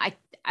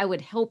I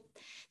would hope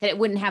that it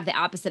wouldn't have the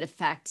opposite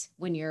effect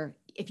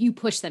if you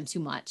push them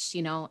too much,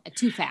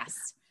 too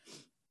fast.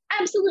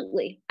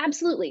 Absolutely.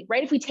 Absolutely.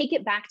 Right. If we take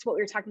it back to what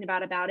we were talking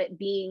about it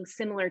being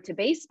similar to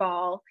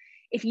baseball,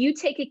 if you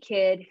take a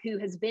kid who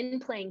has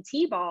been playing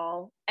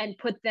t-ball and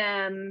put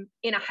them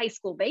in a high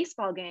school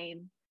baseball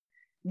game,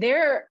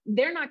 they're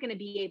not going to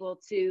be able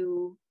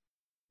to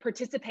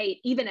participate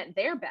even at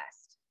their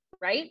best,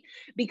 right?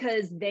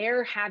 Because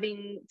they're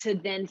having to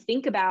then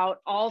think about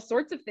all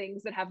sorts of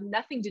things that have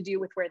nothing to do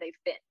with where they've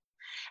been.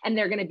 And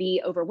they're going to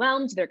be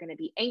overwhelmed. They're going to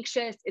be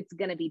anxious. It's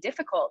going to be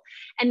difficult.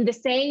 And the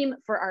same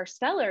for our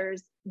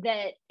spellers,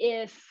 that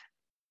if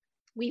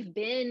we've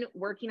been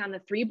working on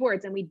the 3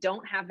 boards and we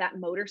don't have that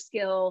motor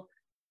skill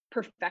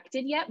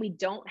perfected yet, we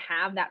don't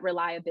have that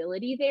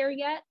reliability there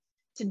yet,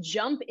 to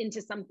jump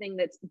into something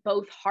that's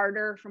both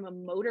harder from a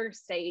motor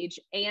stage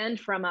and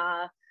from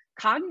a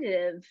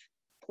cognitive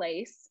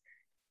place,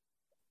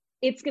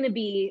 it's going to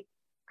be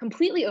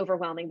completely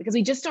overwhelming because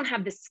we just don't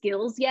have the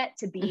skills yet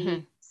to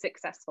be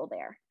successful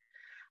there.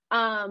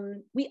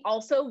 We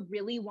also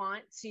really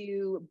want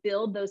to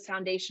build those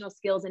foundational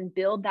skills and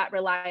build that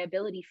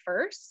reliability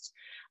first,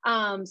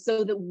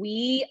 so that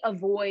we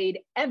avoid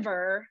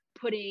ever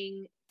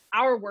putting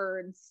our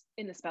words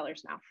in the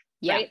speller's mouth,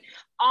 right?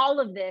 All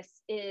of this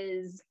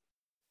is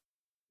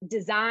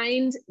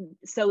designed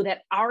so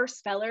that our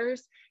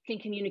spellers can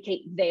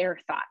communicate their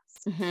thoughts.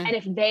 Mm-hmm. And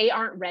if they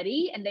aren't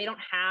ready and they don't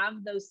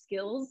have those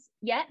skills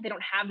yet, they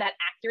don't have that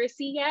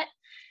accuracy yet,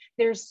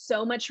 there's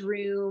so much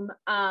room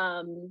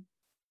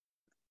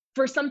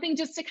for something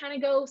just to kind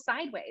of go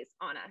sideways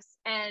on us.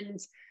 And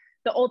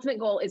the ultimate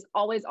goal is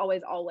always,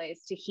 always,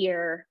 always to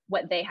hear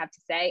what they have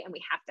to say. And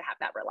we have to have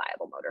that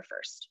reliable motor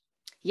first.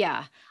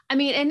 Yeah. I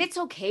mean, and it's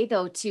okay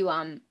though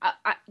to,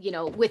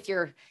 with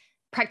your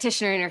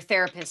practitioner and your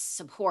therapist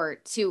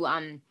support to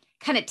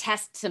kind of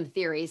test some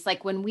theories.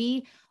 Like when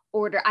we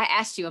I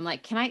asked you, I'm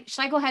like,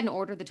 should I go ahead and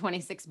order the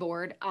 26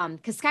 board?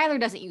 Because Skylar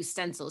doesn't use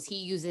stencils. He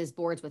uses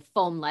boards with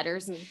foam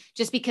letters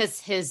just because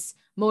his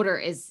motor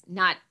is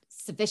not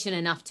sufficient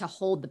enough to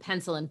hold the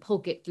pencil and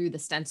poke it through the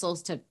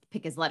stencils to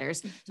pick his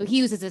letters. So he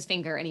uses his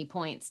finger and he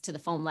points to the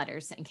foam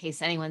letters in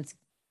case anyone's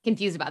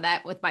confused about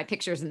that with my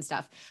pictures and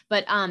stuff.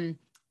 But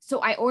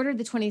so I ordered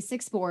the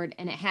 26 board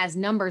and it has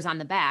numbers on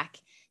the back,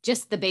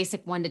 just the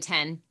basic 1 to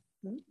 10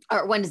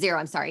 or 1 to 0.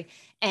 I'm sorry.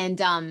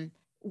 And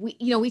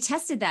we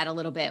tested that a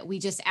little bit. We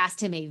just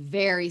asked him a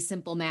very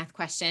simple math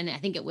question. I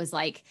think it was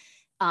like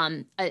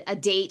a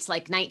date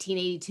like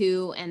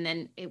 1982, and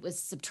then it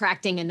was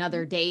subtracting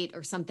another date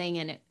or something.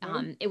 And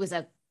it was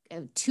a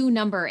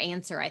 2-number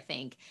answer, I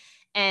think.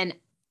 And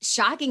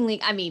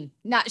shockingly, I mean,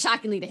 not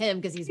shockingly to him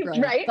because he's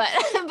brilliant, right?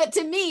 but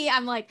to me,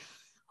 I'm like,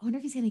 I wonder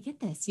if he's going to get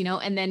this,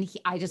 and then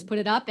I just put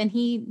it up and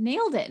he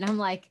nailed it. And I'm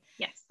like,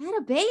 yes, that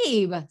a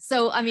babe.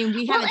 So, I mean,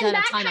 we haven't done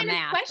a ton of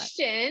math.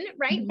 Question,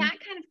 right? Mm-hmm. That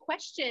kind of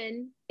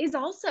question is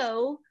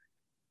also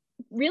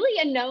really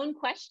a known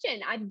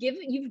question.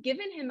 You've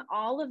given him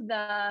all of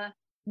the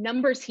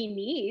numbers he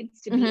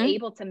needs to be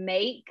able to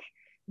make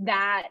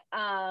that,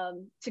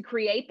 to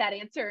create that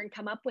answer and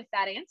come up with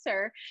that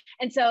answer.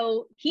 And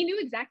so he knew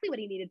exactly what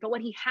he needed, but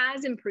what he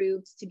has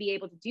improved to be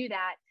able to do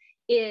that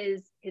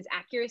is his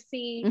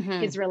accuracy,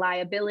 his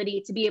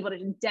reliability, to be able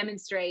to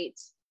demonstrate,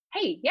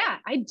 hey, yeah,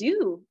 I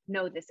do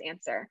know this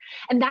answer.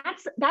 And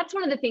that's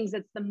one of the things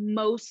that's the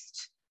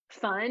most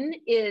fun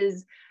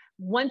is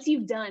once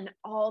you've done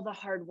all the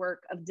hard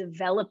work of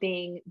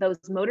developing those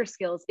motor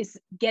skills, is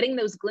getting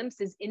those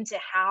glimpses into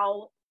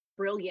how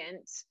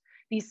brilliant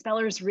these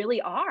spellers really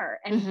are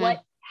and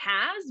what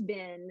has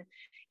been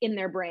in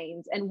their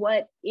brains and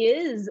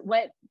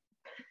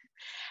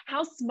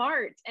how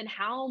smart and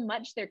how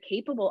much they're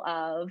capable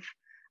of.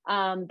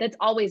 That's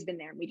always been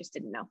there. And we just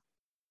didn't know.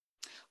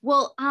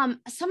 Well,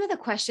 some of the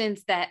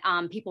questions that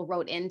people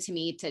wrote in to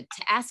me to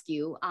ask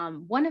you,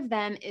 one of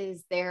them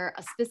is there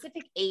a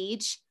specific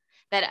age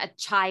that a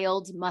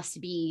child must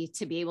be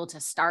to be able to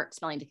start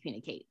spelling to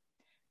communicate?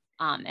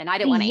 And I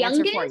didn't want to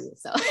answer for you.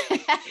 So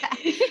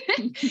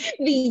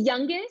the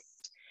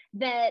youngest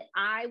that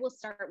I will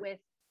start with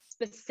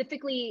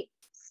specifically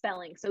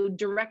spelling, so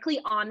directly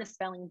on the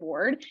spelling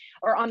board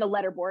or on the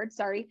letter board,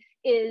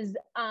 is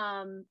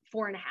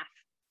 4.5.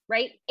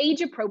 Right?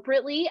 Age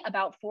appropriately,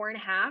 about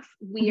 4.5,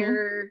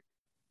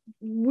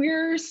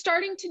 we're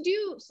starting to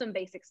do some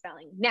basic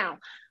spelling. Now,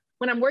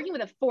 when I'm working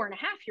with a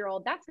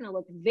 4.5-year-old, that's going to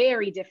look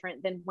very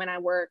different than when I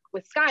work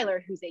with Skylar,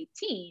 who's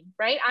 18,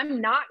 right?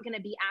 I'm not going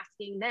to be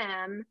asking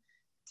them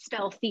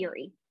spell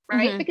theory,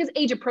 right? Because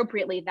age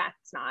appropriately,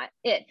 that's not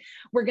it.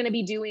 We're going to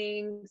be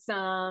doing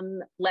some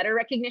letter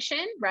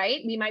recognition,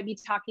 right? We might be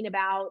talking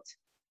about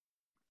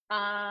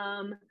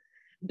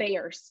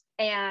bears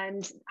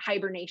and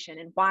hibernation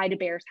and why do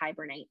bears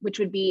hibernate, which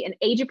would be an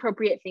age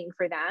appropriate thing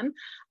for them.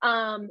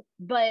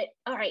 But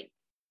all right,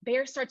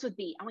 bear starts with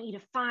B. I want you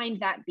to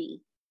find that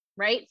B,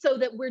 right? So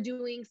that we're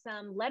doing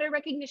some letter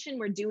recognition,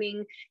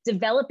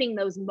 developing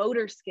those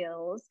motor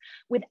skills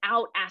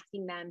without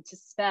asking them to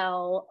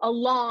spell a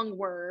long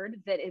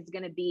word that is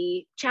going to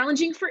be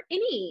challenging for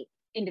any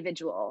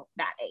individual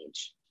that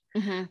age.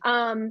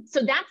 So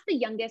that's the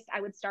youngest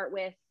I would start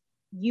with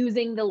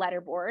using the letter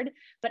board,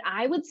 but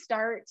I would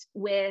start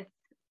with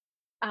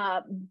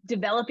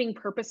developing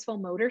purposeful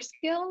motor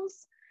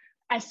skills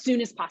as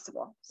soon as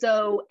possible.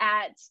 So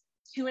at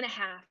 2.5,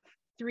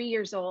 3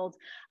 years old,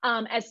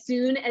 as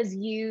soon as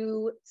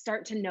you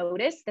start to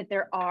notice that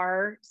there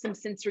are some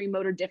sensory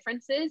motor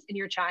differences in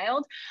your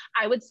child,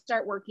 I would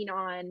start working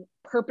on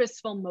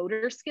purposeful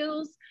motor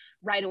skills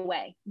right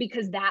away,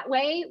 because that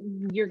way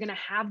you're going to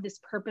have this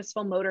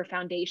purposeful motor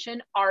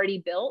foundation already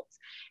built,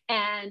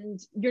 and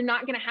you're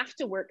not going to have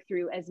to work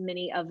through as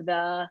many of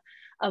the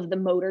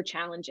motor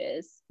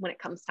challenges when it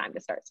comes time to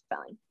start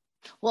spelling.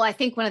 Well, I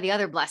think one of the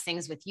other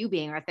blessings with you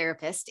being our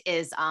therapist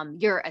is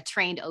you're a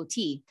trained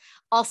OT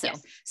also.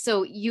 Yes.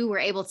 So you were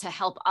able to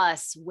help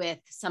us with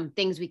some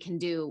things we can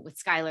do with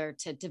Skylar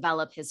to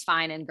develop his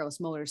fine and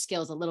gross motor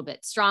skills a little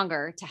bit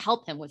stronger to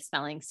help him with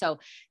spelling. So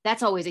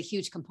that's always a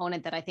huge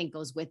component that I think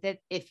goes with it.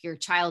 If your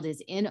child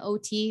is in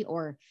OT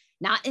or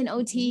not in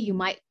OT, you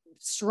might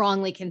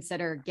strongly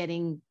consider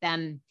getting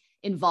them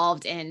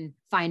involved in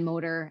fine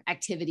motor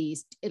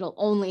activities. It'll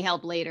only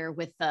help later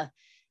with the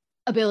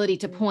ability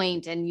to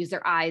point and use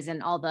their eyes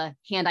and all the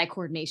hand-eye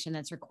coordination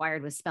that's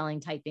required with spelling,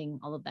 typing,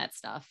 all of that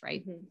stuff,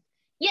 right?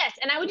 Yes.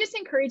 And I would just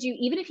encourage you,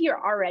 even if you're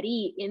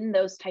already in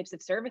those types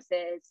of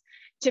services,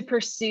 to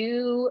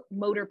pursue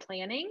motor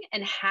planning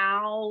and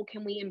how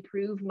can we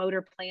improve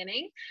motor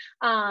planning.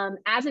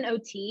 As an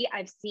OT,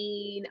 I've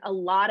seen a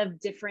lot of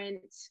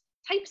different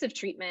types of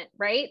treatment,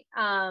 right?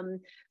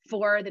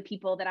 For the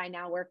people that I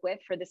now work with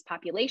for this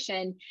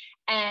population.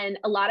 And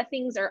a lot of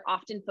things are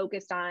often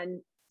focused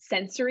on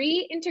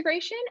sensory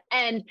integration,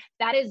 and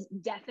that is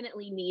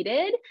definitely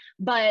needed.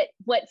 But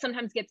what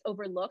sometimes gets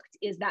overlooked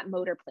is that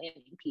motor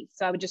planning piece.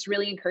 So I would just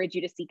really encourage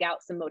you to seek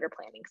out some motor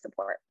planning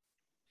support.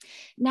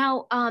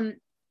 Now,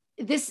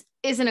 this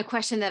isn't a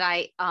question that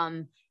I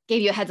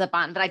gave you a heads up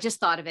on, but I just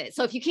thought of it.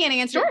 So if you can't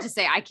answer it, just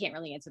say, I can't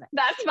really answer that.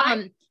 That's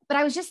fine. But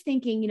I was just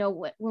thinking,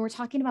 when we're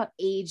talking about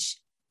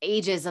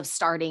ages of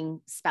starting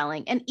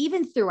spelling, and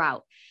even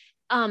throughout,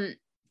 I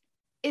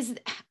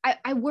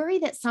worry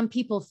that some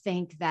people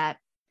think that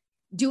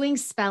doing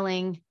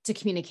spelling to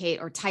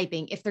communicate or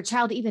typing, if their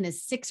child even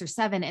is 6 or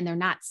 7 and they're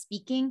not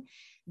speaking,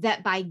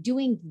 that by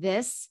doing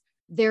this,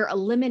 they're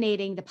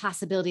eliminating the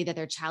possibility that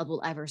their child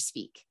will ever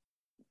speak.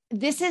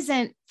 This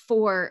isn't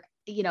for,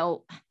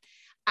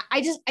 can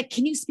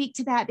you speak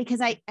to that?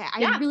 Because I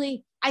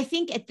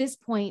think at this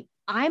point,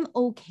 I'm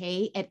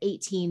okay at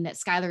 18 that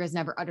Skylar has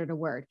never uttered a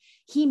word.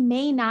 He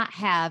may not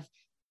have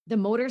the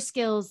motor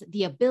skills,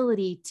 the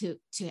ability to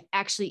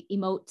actually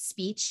emote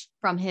speech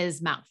from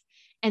his mouth.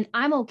 And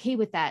I'm okay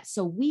with that.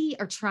 So we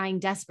are trying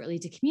desperately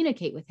to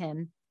communicate with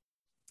him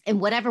in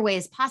whatever way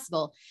is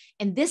possible.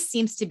 And this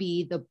seems to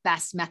be the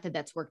best method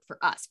that's worked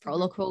for us.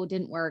 Proloquo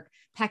didn't work.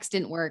 PECS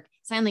didn't work.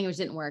 Sign language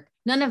didn't work.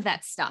 None of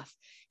that stuff.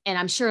 And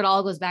I'm sure it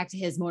all goes back to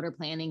his motor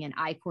planning and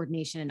eye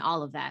coordination and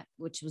all of that,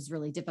 which was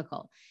really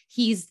difficult.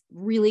 He's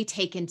really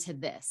taken to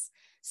this.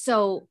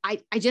 So I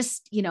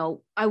just,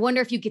 I wonder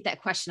if you get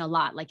that question a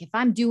lot. Like if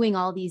I'm doing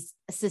all these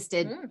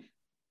assisted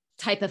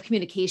type of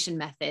communication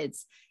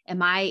methods,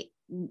 am I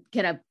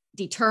going to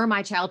deter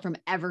my child from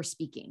ever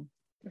speaking?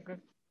 Mm-hmm.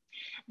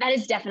 That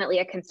is definitely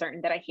a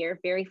concern that I hear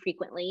very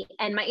frequently.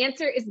 And my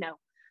answer is no.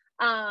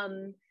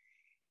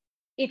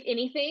 If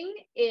anything,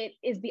 it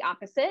is the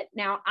opposite.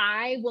 Now,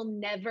 I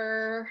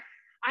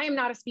am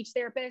not a speech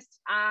therapist.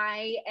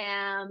 I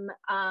am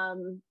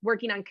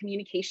working on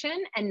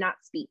communication and not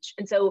speech.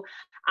 And so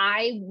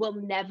I will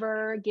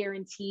never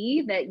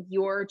guarantee that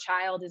your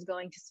child is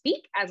going to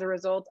speak as a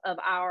result of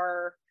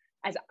our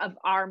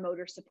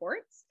motor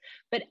supports.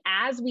 But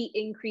as we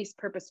increase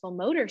purposeful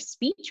motor,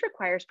 speech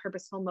requires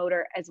purposeful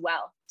motor as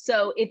well.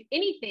 So if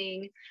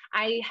anything,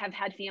 I have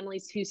had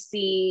families who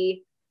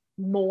see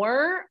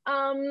more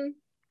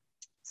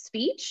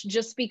speech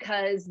just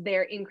because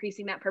they're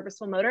increasing that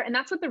purposeful motor. And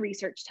that's what the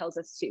research tells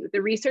us too.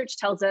 The research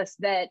tells us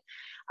that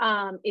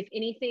if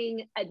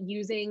anything,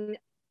 using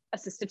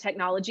assistive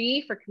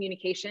technology for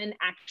communication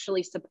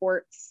actually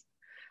supports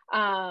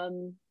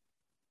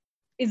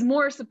is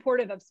more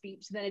supportive of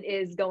speech than it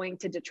is going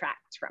to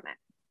detract from it.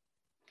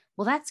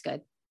 Well, that's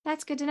good.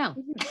 That's good to know.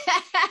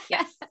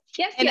 Yes.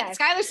 Yes. And yes.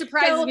 Skylar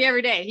surprises me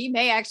every day. He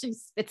may actually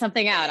spit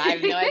something out. I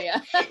have no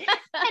idea.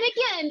 And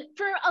again,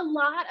 for a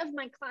lot of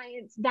my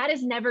clients, that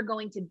is never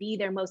going to be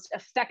their most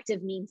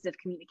effective means of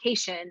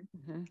communication.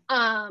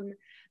 Mm-hmm.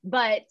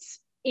 But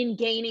in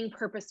gaining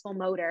purposeful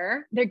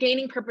motor, they're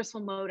gaining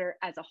purposeful motor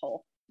as a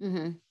whole.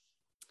 Mm-hmm.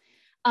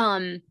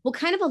 Well,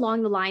 kind of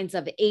along the lines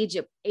of age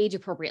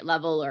appropriate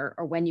level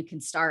or when you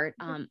can start,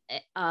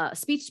 a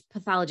speech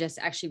pathologist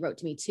actually wrote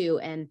to me too,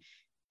 and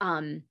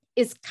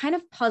is kind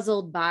of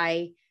puzzled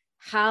by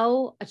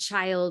how a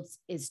child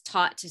is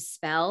taught to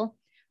spell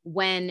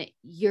when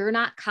you're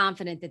not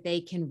confident that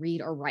they can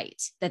read or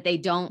write, that they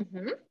don't,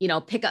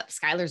 pick up.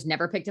 Skylar's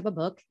never picked up a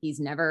book. He's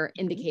never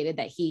indicated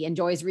that he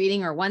enjoys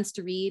reading or wants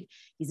to read.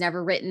 He's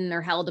never written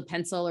or held a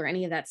pencil or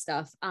any of that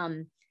stuff.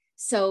 I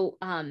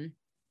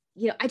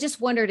just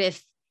wondered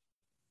if,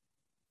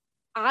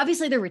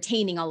 obviously they're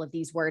retaining all of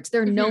these words.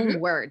 They're known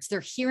words. They're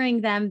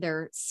hearing them.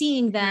 They're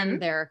seeing them.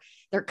 They're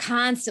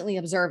constantly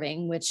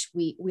observing, which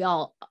we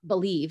all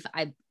believe,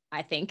 I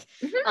think.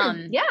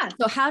 Yeah.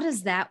 So how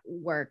does that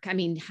work? I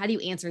mean, how do you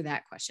answer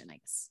that question, I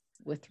guess,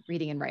 with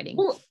reading and writing?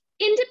 Well,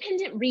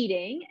 independent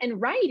reading and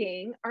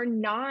writing are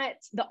not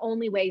the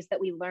only ways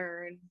that we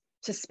learn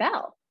to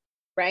spell,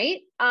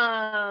 right?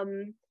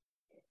 When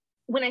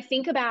I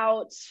think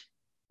about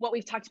what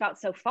we've talked about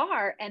so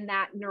far and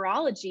that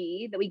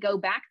neurology that we go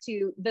back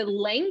to, the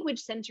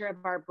language center of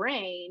our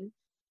brain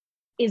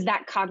is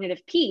that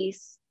cognitive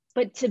piece.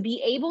 But to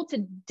be able to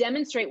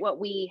demonstrate what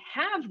we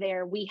have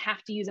there, we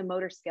have to use a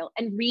motor skill.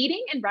 And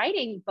reading and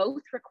writing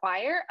both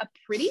require a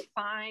pretty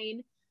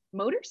fine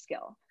motor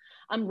skill.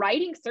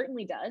 Writing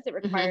certainly does. It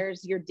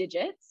requires your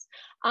digits.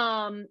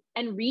 And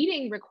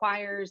reading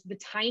requires the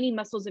tiny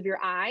muscles of your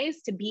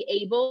eyes to be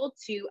able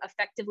to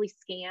effectively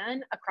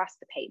scan across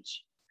the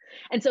page.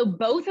 And so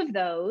both of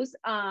those,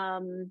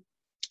 and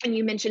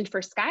you mentioned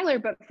for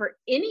Skylar, but for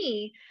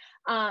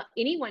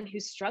anyone who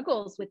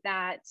struggles with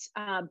that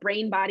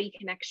brain-body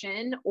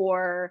connection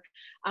or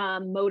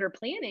motor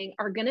planning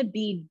are going to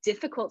be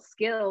difficult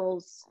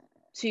skills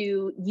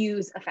to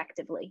use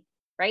effectively,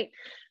 right?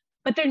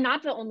 But they're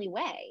not the only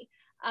way.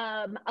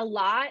 A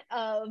lot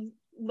of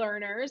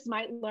learners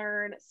might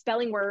learn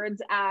spelling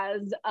words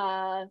as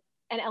an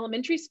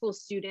elementary school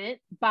student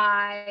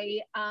by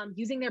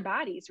using their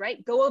bodies,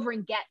 right? Go over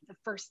and get the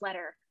first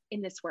letter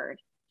in this word.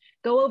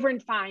 Go over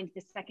and find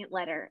the second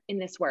letter in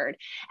this word.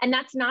 And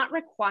that's not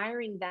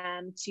requiring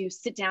them to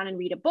sit down and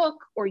read a book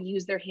or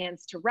use their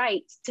hands to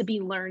write, to be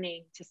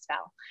learning to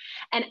spell.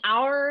 And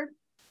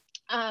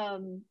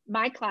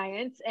my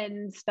clients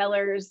and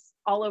spellers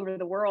all over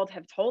the world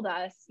have told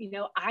us,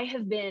 I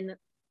have been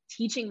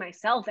teaching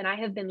myself and I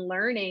have been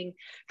learning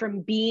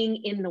from being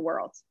in the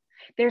world.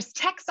 There's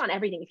text on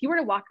everything. If you were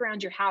to walk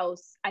around your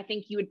house, I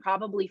think you would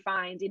probably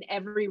find in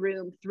every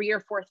room 3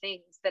 or 4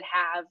 things that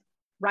have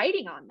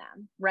writing on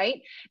them,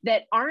 right?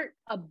 That aren't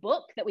a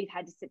book that we've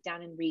had to sit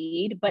down and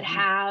read, but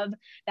have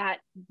that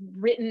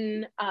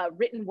written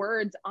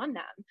words on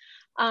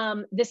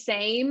them. The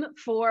same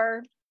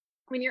for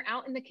when you're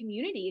out in the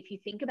community. If you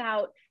think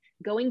about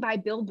going by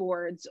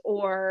billboards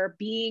or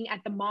being at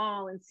the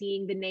mall and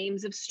seeing the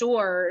names of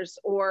stores,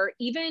 or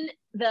even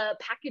the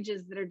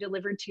packages that are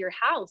delivered to your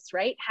house,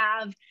 right,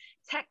 have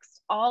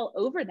text all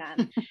over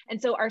them.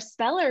 And so our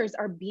spellers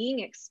are being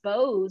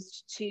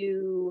exposed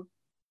to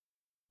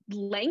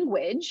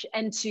language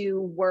and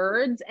to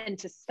words and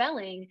to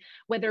spelling,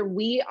 whether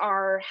we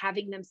are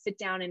having them sit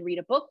down and read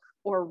a book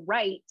or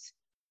write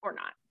or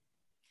not.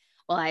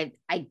 Well,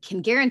 I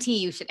can guarantee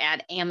you should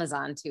add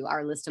Amazon to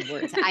our list of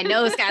words. I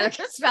know Skylar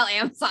can spell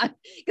Amazon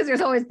because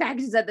there's always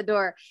packages at the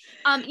door.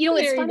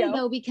 It's funny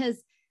though,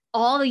 because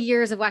all the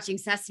years of watching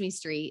Sesame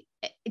Street,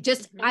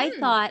 I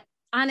thought,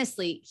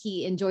 honestly,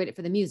 he enjoyed it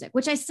for the music,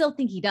 which I still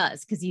think he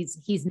does, because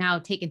he's now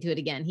taken to it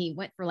again. He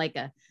went for like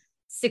a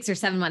 6 or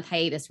 7 month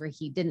hiatus where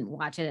he didn't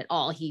watch it at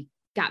all. He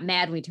got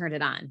mad when we turned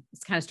it on.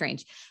 It's kind of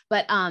strange,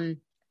 but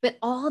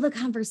all the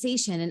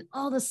conversation and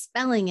all the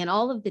spelling and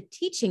all of the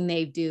teaching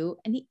they do,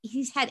 and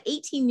he's had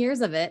 18 years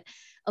of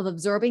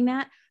absorbing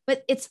that.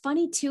 But it's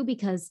funny too,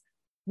 because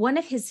one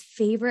of his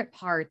favorite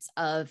parts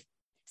of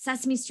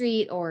Sesame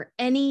Street or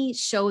any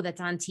show that's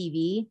on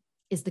TV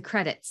is the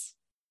credits.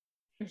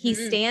 He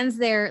stands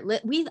there.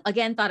 We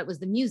again thought it was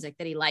the music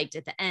that he liked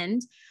at the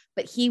end,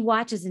 but he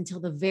watches until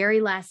the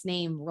very last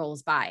name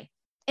rolls by,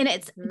 and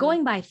it's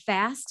going by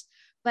fast.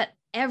 But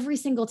every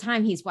single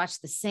time he's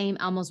watched the same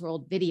Elmo's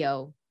World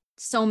video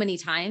so many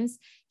times,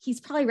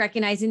 he's probably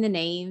recognizing the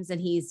names, and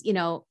he's,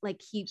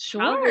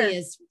 probably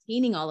is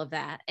retaining all of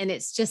that. And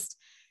it's just,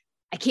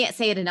 I can't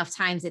say it enough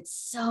times. It's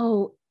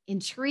so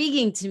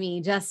intriguing to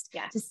me just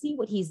to see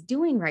what he's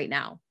doing right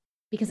now,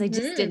 because I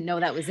just didn't know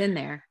that was in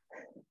there.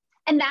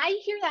 And I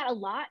hear that a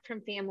lot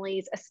from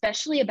families,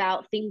 especially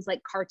about things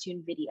like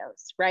cartoon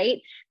videos, right?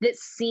 That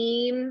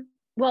seem,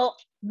 well,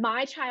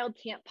 my child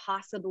can't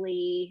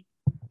possibly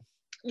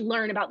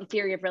learn about the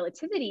theory of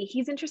relativity.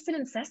 He's interested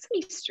in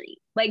Sesame Street.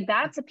 Like,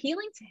 that's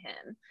appealing to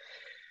him.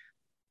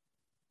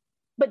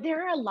 But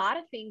there are a lot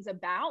of things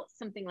about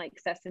something like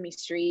Sesame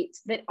Street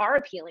that are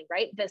appealing,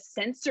 right? The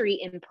sensory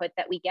input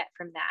that we get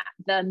from that,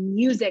 the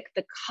music,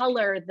 the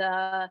color,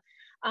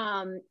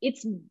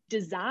 it's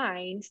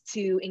designed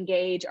to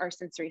engage our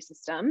sensory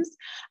systems.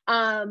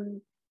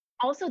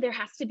 Also, there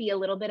has to be a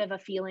little bit of a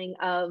feeling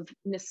of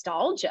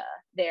nostalgia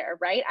there,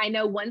 right? I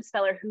know one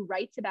speller who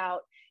writes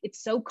about,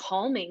 it's so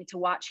calming to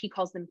watch, he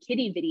calls them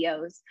kiddie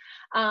videos,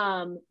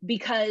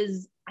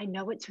 because I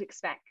know what to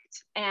expect.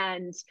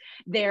 And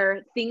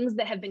they're things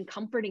that have been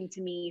comforting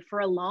to me for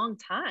a long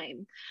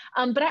time.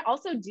 But I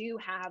also do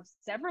have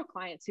several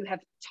clients who have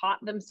taught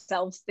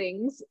themselves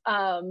things,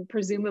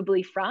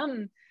 presumably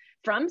from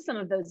some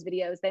of those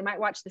videos. They might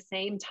watch the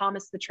same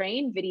Thomas the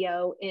Train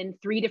video in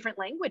 3 different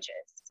languages,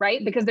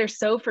 right? Because they're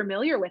so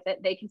familiar with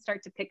it, they can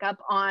start to pick up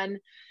on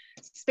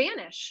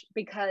Spanish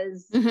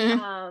because,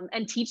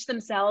 and teach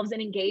themselves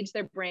and engage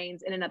their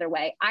brains in another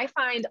way. I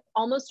find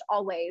almost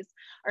always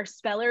our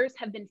spellers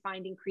have been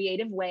finding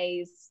creative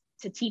ways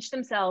to teach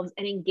themselves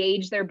and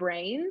engage their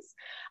brains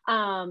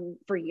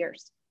for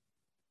years.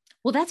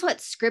 Well, that's what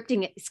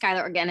scripting,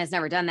 Skylar again has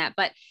never done that,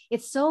 but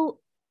it's so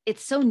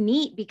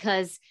neat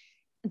because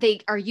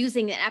they are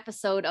using an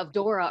episode of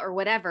Dora or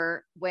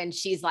whatever when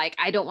she's like,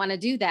 I don't want to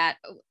do that,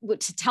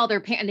 to tell their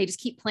parent, and they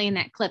just keep playing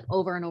that clip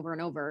over and over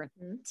and over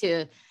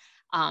to,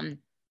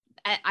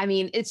 I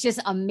mean, it's just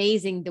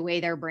amazing the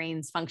way their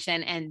brains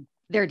function, and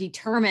they're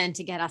determined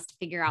to get us to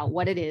figure out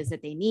what it is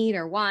that they need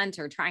or want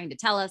or trying to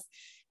tell us,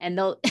 and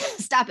they'll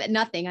stop at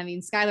nothing. I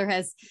mean, Skylar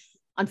has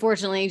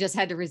unfortunately just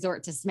had to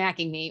resort to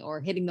smacking me or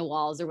hitting the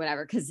walls or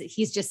whatever, because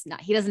he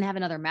doesn't have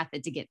another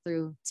method to get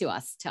through to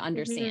us to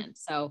understand.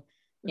 So,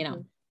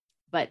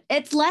 but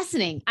it's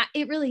lessening.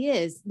 It really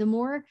is. The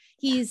more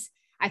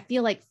I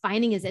feel like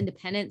finding his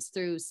independence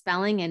through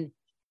spelling. And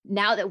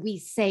now that we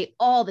say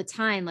all the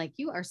time, like,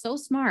 you are so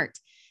smart.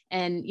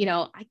 And,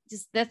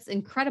 that's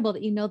incredible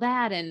that you know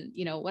that. And,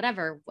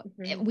 whatever,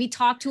 we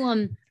talk to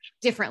him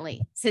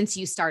differently since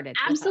you started.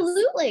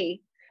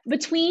 Absolutely.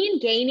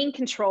 Between gaining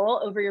control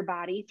over your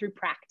body through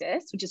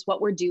practice, which is what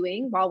we're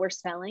doing while we're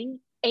spelling,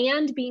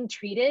 and being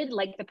treated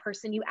like the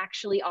person you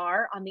actually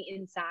are on the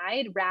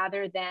inside,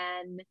 rather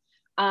than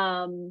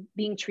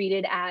being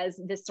treated as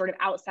this sort of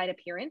outside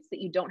appearance that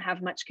you don't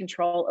have much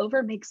control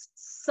over makes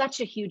such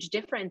a huge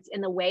difference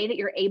in the way that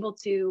you're able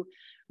to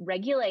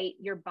regulate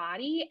your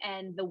body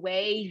and the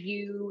way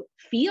you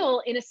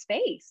feel in a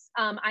space.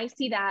 I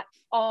see that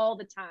all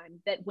the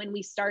time, that when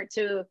we start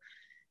to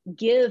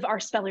give our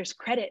spellers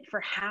credit for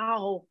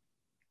how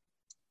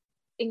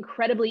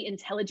incredibly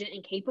intelligent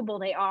and capable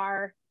they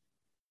are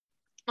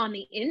on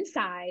the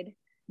inside,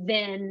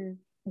 then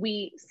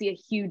we see a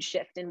huge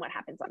shift in what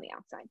happens on the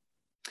outside.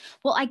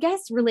 Well, I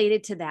guess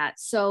related to that.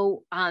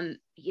 So,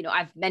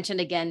 I've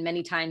mentioned again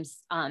many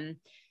times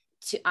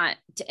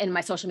in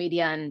my social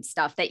media and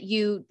stuff that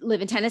you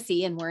live in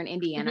Tennessee and we're in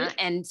Indiana. Mm-hmm.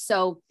 And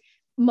so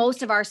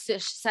most of our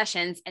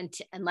sessions, and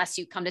unless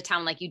you come to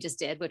town like you just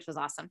did, which was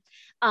awesome,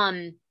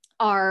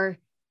 are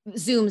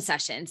Zoom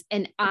sessions.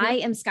 And mm-hmm. I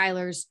am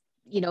Skylar's,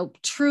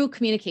 true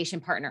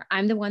communication partner.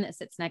 I'm the one that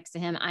sits next to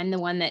him. I'm the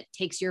one that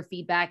takes your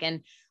feedback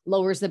and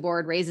lowers the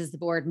board, raises the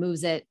board,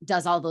 moves it,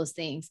 does all those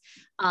things.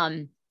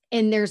 And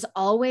there's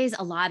always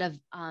a lot of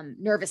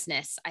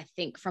nervousness, I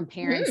think, from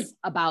parents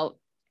mm-hmm. about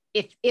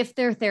if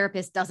their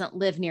therapist doesn't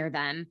live near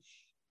them,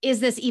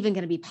 is this even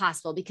going to be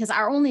possible? Because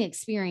our only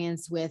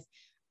experience with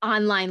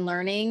online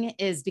learning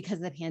is because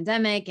of the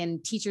pandemic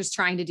and teachers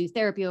trying to do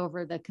therapy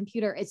over the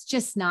computer. It's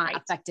just not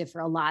effective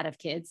for a lot of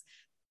kids.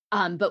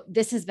 But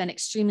this has been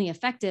extremely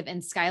effective.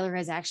 And Skylar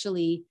has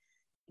actually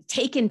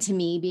taken to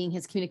me being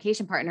his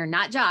communication partner,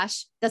 not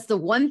Josh. That's the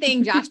one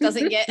thing Josh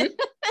doesn't get.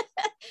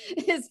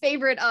 His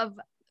favorite of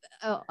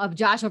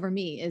Josh over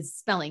me is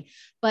spelling.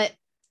 But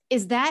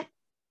is that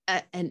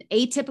an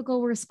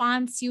atypical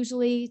response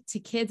usually to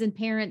kids and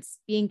parents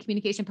being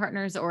communication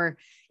partners, or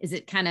is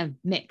it kind of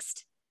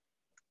mixed?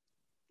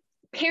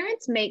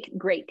 Parents make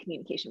great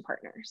communication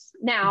partners.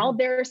 Now, mm-hmm.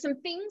 there are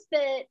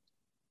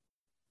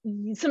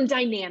some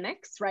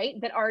dynamics, right,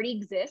 that already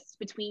exist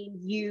between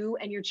you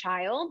and your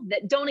child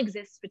that don't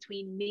exist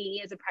between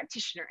me as a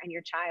practitioner and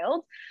your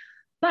child.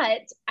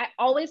 But I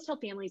always tell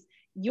families,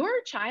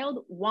 your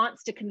child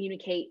wants to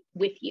communicate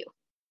with you,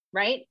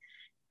 right?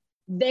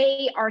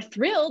 They are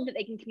thrilled that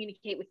they can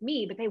communicate with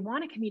me, but they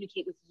want to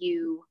communicate with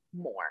you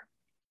more.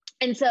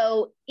 And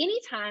so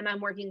anytime I'm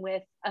working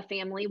with a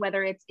family,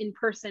 whether it's in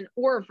person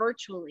or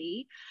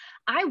virtually,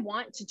 I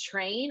want to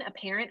train a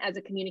parent as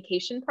a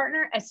communication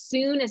partner as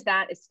soon as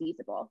that is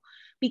feasible,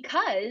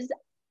 because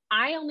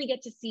I only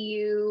get to see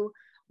you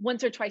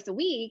once or twice a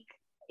week,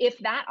 if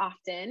that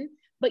often,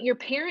 but your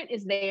parent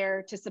is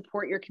there to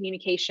support your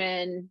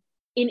communication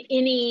in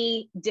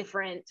any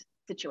different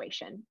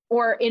situation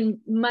or in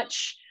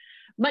much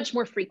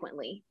more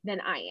frequently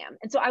than I am.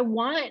 And so I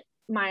want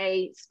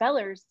my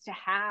spellers to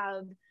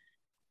have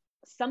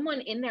someone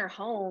in their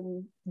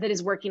home that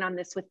is working on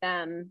this with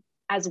them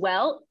as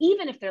well,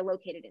 even if they're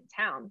located in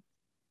town.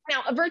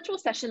 Now, a virtual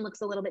session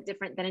looks a little bit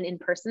different than an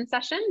in-person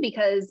session,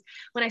 because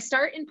when I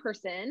start in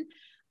person,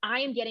 I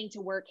am getting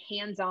to work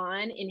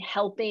hands-on in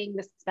helping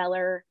the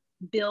speller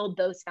build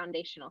those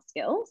foundational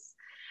skills.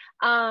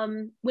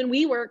 When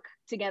we work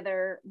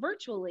together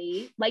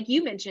virtually, like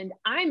you mentioned,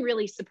 I'm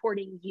really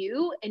supporting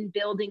you in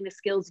building the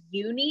skills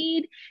you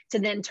need to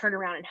then turn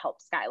around and help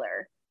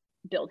Skylar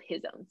build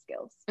his own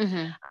skills.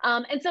 Mm-hmm.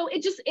 And so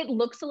it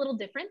looks a little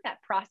different.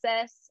 That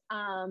process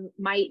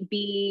might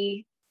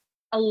be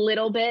a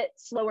little bit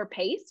slower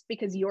paced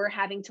because you're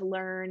having to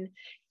learn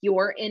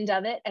your end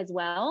of it as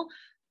well.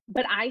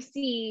 But I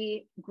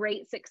see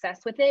great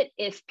success with it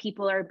if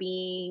people are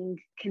being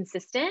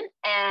consistent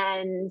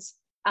and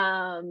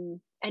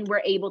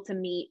we're able to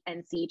meet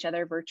and see each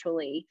other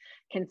virtually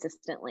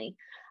consistently.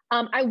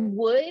 I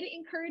would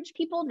encourage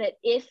people that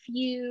if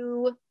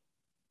you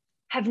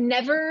have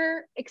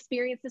never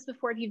experienced this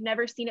before, if you've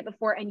never seen it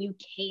before, and you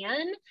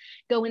can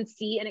go and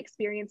see an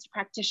experienced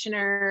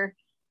practitioner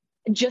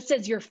just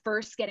as you're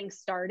first getting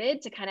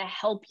started to kind of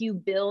help you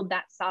build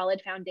that solid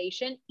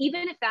foundation,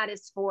 even if that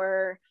is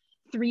for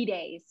 3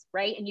 days,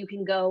 right? And you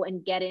can go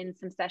and get in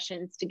some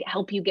sessions to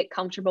help you get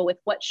comfortable with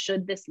what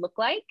should this look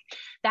like.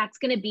 That's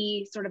going to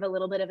be sort of a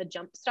little bit of a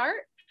jump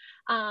start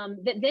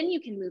that then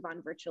you can move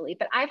on virtually.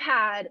 But I've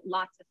had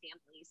lots of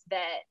families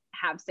that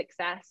have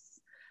success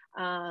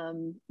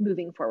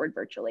moving forward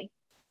virtually.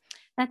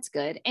 That's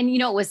good. And,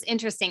 it was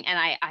interesting. And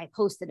I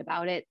posted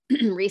about it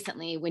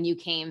recently when you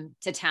came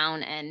to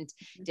town and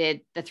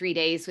did the 3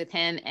 days with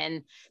him.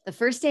 And the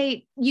first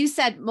day you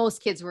said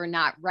most kids were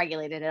not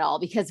regulated at all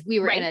because we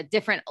were in a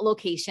different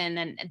location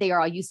and they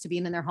are all used to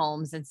being in their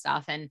homes and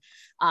stuff. And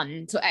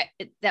so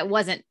that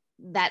wasn't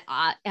that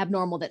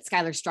abnormal that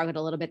Skylar struggled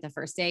a little bit the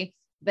first day.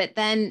 But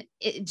then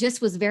it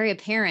just was very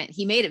apparent.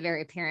 He made it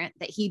very apparent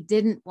that he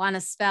didn't want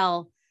to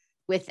spell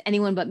with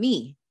anyone but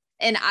me.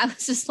 And I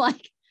was just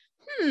like,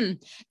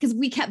 because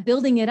we kept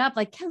building it up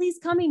like Kelly's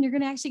coming, you're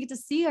going to actually get to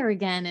see her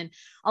again and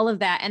all of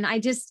that. And I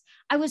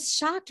was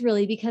shocked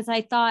really, because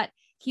I thought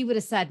he would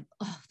have said,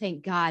 oh,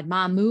 thank God,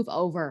 Mom, move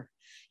over,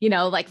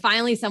 like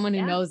finally someone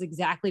who knows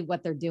exactly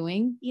what they're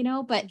doing,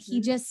 but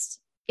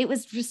it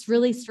was just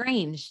really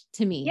strange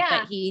to me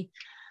that he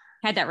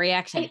had that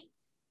reaction.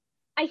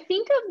 I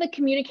think of the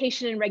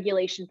communication and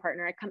regulation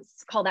partner, I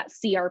call that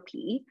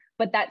CRP,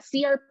 but that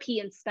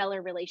CRP and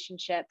speller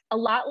relationship, a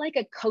lot like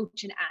a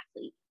coach and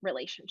athlete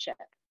relationship,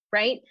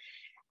 right?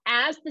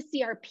 As the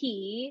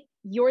CRP,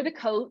 you're the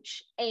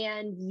coach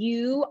and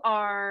you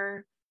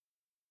are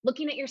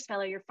looking at your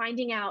speller, you're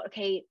finding out,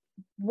 okay,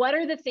 what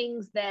are the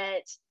things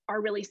that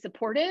are really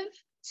supportive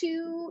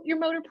to your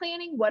motor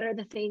planning? What are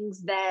the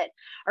things that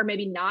are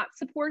maybe not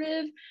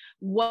supportive?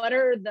 What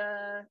are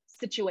the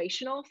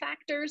situational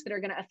factors that are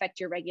going to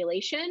affect your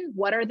regulation?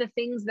 What are the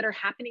things that are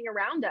happening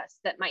around us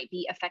that might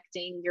be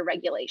affecting your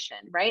regulation,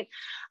 right?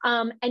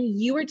 And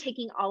you are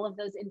taking all of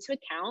those into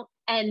account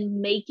and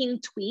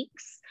making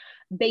tweaks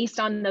based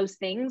on those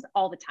things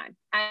all the time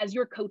as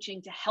you're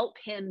coaching to help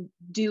him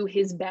do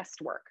his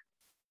best work.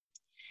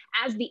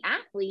 As the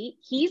athlete,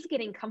 he's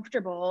getting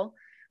comfortable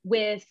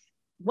with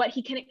what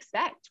he can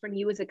expect from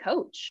you as a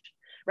coach,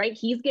 right?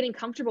 He's getting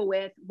comfortable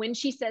with when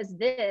she says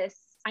this,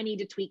 I need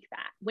to tweak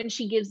that. When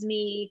she gives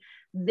me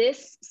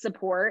this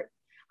support,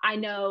 I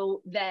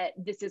know that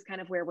this is kind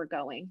of where we're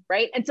going,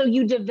 right? And so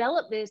you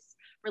develop this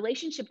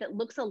relationship that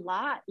looks a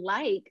lot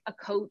like a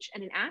coach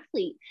and an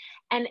athlete.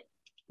 And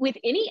with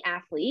any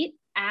athlete,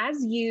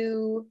 as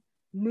you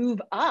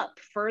move up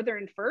further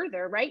and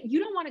further, right? You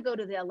don't want to go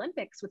to the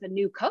Olympics with a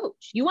new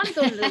coach. You want to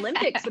go to the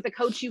Olympics with a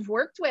coach you've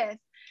worked with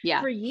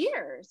for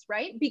years,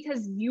 right?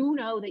 Because you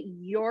know that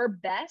your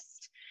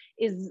best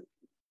is,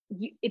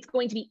 it's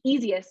going to be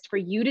easiest for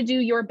you to do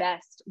your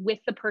best with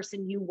the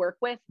person you work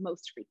with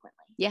most frequently.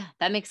 Yeah,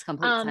 that makes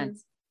complete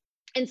sense.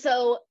 And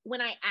so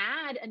when I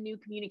add a new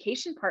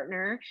communication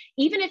partner,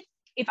 even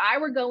if I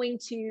were going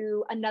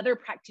to another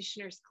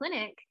practitioner's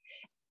clinic,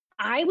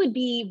 I would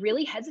be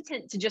really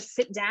hesitant to just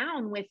sit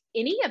down with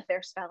any of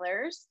their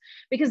spellers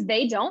because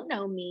they don't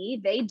know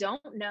me. I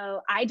don't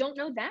know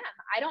them.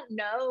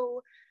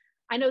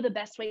 I know the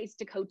best ways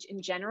to coach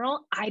in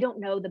general. I don't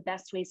know the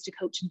best ways to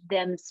coach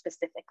them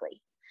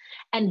specifically.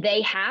 And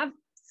they have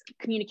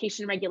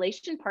communication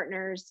regulation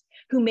partners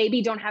who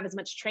maybe don't have as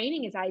much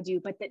training as I do,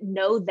 but that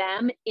know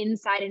them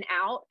inside and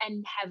out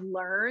and have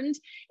learned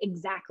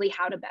exactly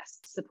how to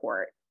best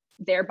support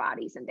their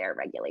bodies and their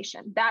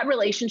regulation. That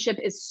relationship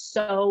is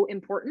so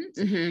important.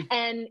 Mm-hmm.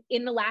 And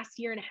in the last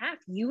year and a half,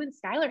 you and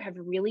Skylar have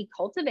really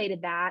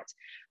cultivated that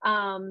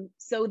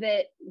so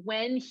that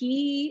when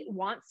he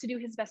wants to do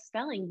his best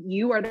spelling,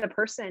 you are the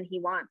person he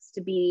wants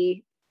to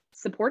be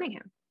supporting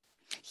him.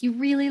 He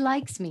really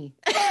likes me.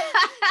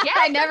 Yeah,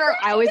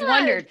 I always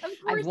wondered.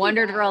 I've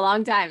wondered for a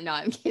long time. No,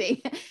 I'm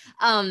kidding.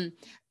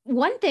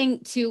 One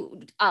thing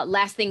too,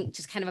 last thing,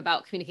 just kind of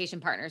about communication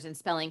partners and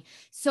spelling.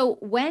 So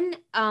when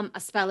a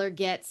speller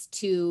gets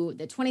to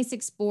the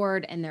 26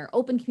 board and they're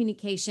open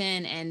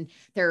communication and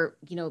they're,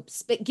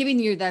 giving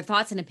you their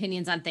thoughts and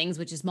opinions on things,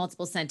 which is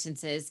multiple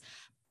sentences,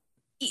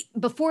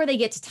 before they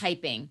get to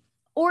typing,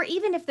 or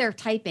even if they're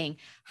typing,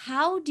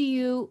 how do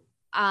you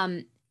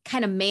kind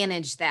of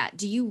manage that?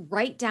 Do you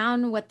write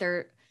down what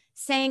they're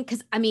saying?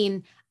 Because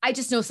I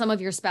just know some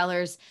of your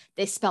spellers,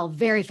 they spell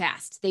very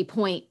fast. They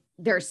point.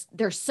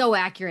 They're so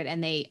accurate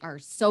and they are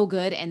so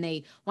good and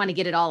they want to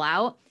get it all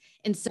out.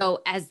 And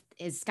so as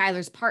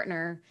Skylar's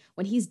partner,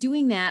 when he's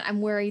doing that,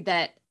 I'm worried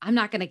that I'm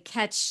not going to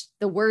catch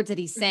the words that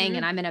he's saying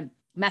and I'm going to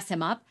mess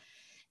him up.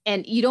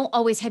 And you don't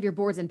always have your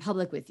boards in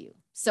public with you.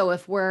 So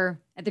if we're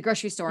at the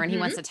grocery store and he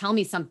wants to tell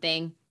me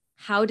something,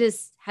 how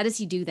does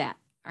he do that?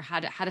 Or how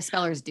do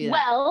spellers do that?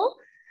 Well,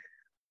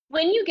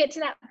 when you get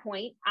to that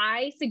point,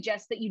 I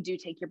suggest that you do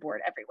take your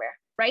board everywhere,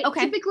 right?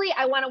 Okay. Typically,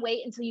 I want to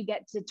wait until you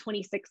get to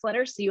 26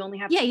 letters, so you only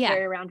have to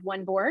carry around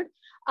one board.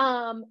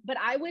 But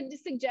I would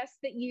suggest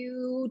that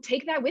you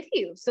take that with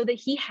you so that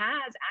he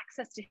has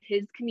access to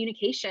his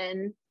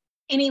communication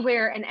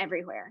anywhere and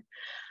everywhere.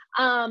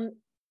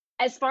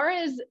 As far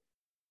as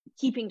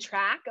keeping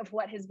track of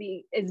what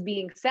is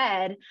being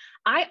said,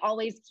 I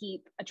always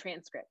keep a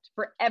transcript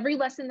for every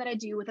lesson that I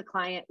do with a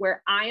client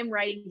where I am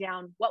writing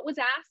down what was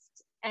asked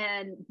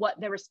and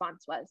what the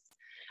response was.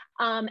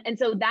 And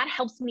so that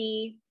helps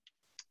me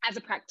as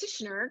a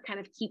practitioner kind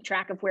of keep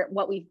track of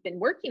what we've been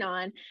working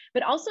on,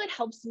 but also it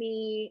helps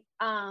me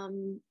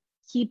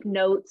keep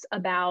notes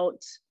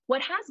about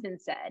what has been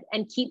said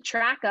and keep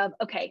track of,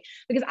 okay,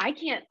 because I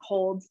can't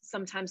hold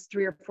sometimes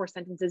 3 or 4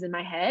 sentences in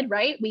my head,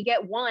 right? We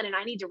get one and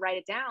I need to write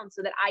it down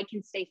so that I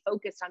can stay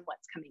focused on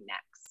what's coming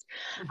next.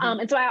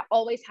 And so I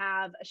always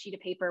have a sheet of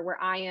paper where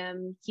I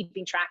am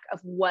keeping track of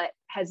what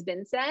has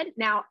been said.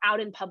 Now out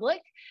in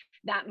public,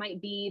 that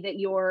might be that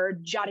you're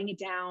jotting it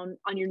down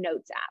on your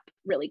notes app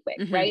really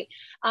quick, right?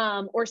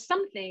 Or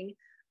something.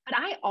 But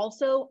I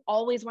also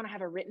always want to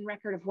have a written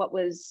record of what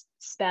was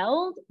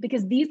spelled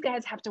because these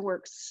guys have to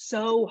work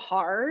so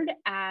hard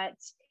at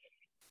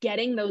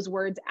getting those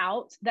words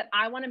out that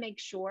I want to make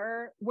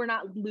sure we're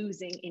not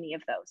losing any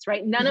of those,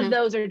 right? None of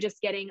those are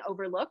just getting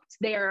overlooked.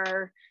 They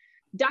are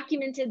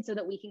documented so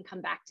that we can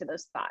come back to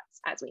those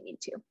thoughts as we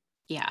need to.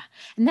 Yeah.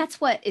 And that's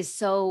what is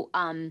so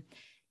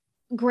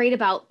great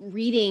about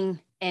reading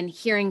and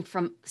hearing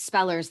from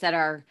spellers that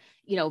are,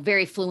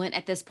 very fluent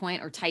at this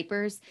point, or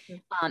typers.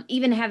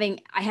 Even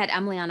I had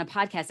Emily on a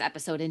podcast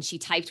episode, and she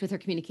typed with her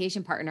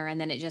communication partner, and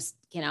then it just,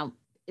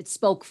 it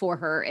spoke for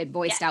her. It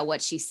voiced out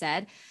what she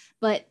said.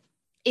 But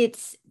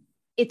it's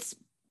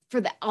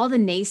for all the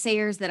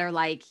naysayers that are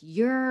like,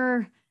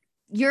 you're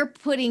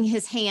pointing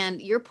his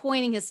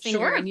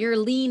finger, and you're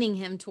leaning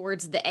him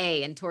towards the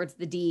A and towards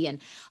the D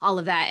and all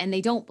of that. And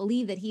they don't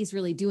believe that he's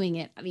really doing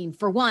it. I mean,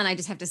 for one, I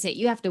just have to say,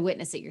 you have to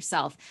witness it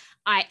yourself.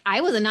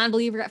 I was a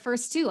non-believer at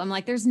first too. I'm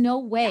like, there's no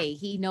way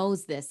he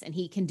knows this and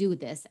he can do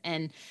this.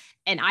 And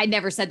I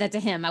never said that to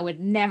him. I would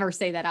never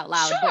say that out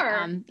loud.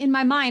 But, in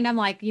my mind, I'm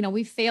like,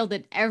 we failed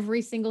at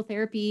every single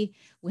therapy.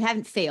 We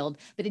haven't failed,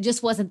 but it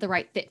just wasn't the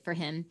right fit for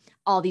him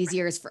all these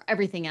years for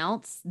everything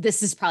else.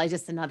 This is probably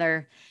just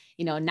another,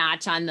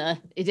 notch on the,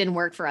 it didn't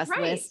work for us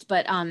list,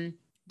 but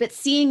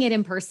seeing it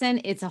in person,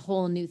 it's a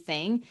whole new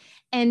thing.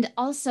 And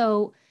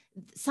also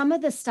some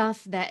of the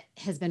stuff that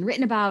has been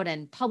written about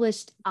and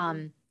published,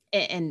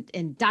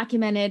 and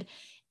documented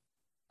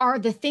are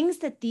the things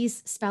that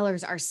these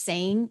spellers are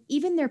saying.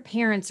 Even their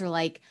parents are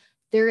like,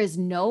 there is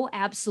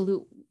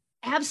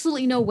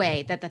absolutely no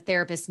way that the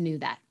therapist knew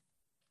that.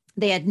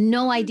 They had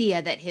no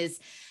idea that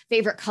his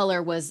favorite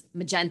color was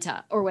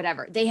magenta or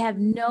whatever. They have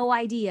no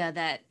idea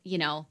that,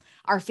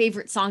 our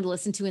favorite song to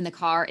listen to in the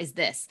car is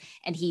this.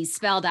 And he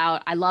spelled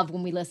out, I love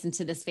when we listen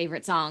to this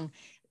favorite song,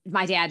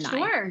 my dad and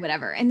I,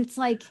 whatever. And it's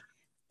like,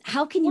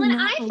 how can you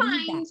not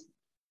believe that?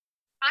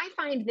 I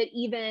find that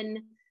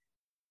even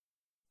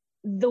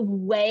the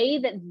way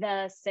that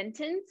the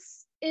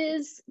sentence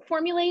is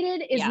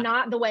formulated is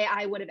not the way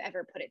I would have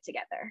ever put it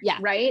together. Yeah.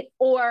 Right.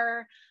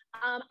 Or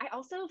I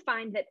also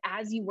find that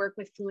as you work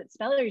with fluent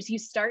spellers, you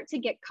start to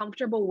get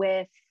comfortable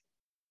with,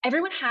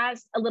 everyone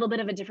has a little bit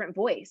of a different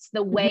voice.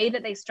 The way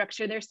that they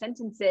structure their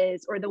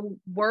sentences or the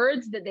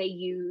words that they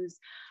use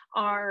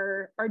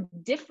are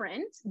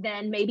different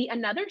than maybe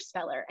another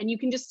speller. And you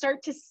can just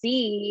start to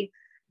see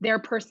their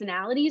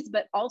personalities,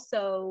 but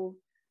also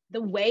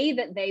the way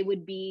that they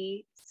would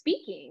be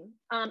speaking.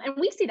 And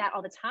we see that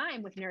all the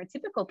time with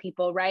neurotypical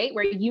people, right?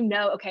 Where,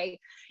 okay,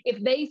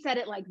 if they said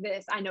it like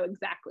this, I know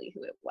exactly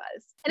who it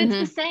was. And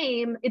it's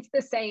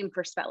the same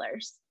for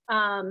spellers.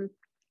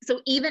 So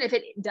even if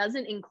it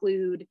doesn't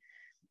include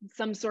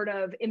some sort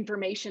of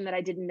information that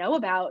I didn't know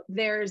about,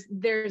 there's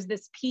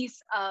this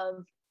piece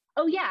of,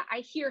 oh yeah,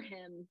 I hear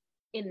him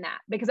in that,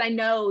 because I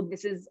know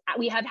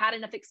we have had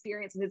enough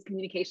experience in his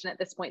communication at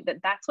this point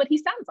that that's what he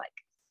sounds like.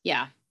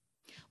 Yeah.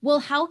 Well,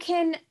 how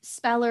can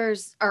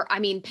spellers,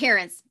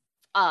 parents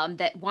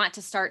that want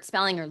to start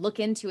spelling or look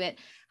into it,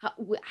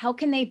 how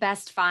can they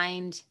best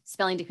find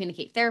spelling to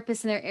communicate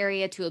therapists in their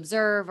area to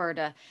observe, or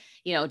to,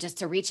 just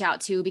to reach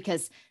out to?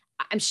 Because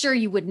I'm sure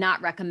you would not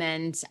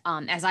recommend,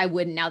 as I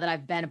wouldn't now that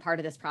I've been a part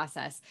of this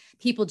process,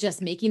 people just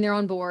making their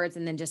own boards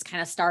and then just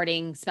kind of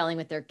starting spelling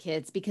with their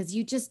kids, because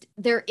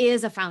there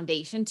is a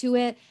foundation to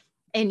it,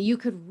 and you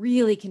could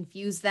really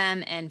confuse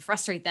them and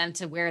frustrate them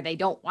to where they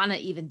don't want to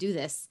even do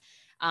this.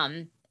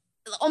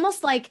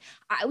 Almost like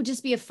I would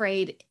just be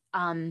afraid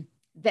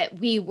that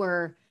we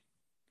were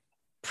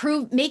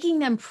making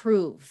them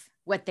prove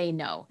what they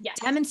know. Yes.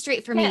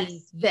 Demonstrate for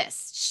me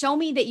this. Show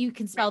me that you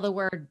can spell the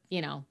word,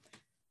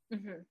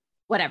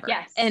 whatever.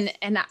 Yes. And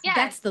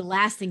that's the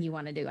last thing you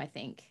want to do, I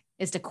think,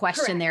 is to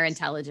question their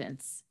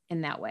intelligence in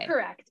that way.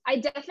 Correct. I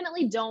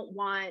definitely don't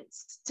want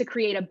to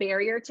create a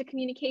barrier to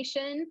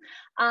communication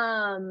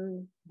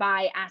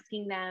by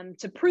asking them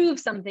to prove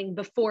something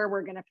before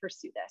we're going to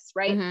pursue this,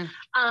 right?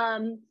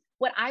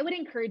 What I would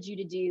encourage you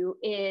to do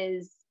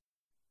is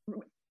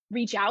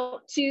reach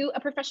out to a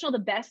professional. The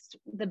best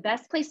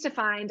place to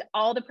find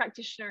all the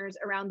practitioners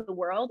around the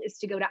world is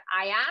to go to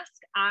iasc.org.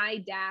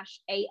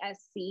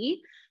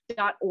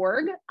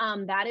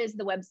 That is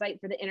the website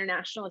for the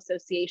International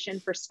Association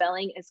for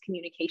Spelling as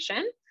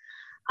Communication.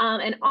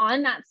 And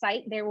on that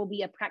site, there will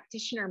be a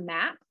practitioner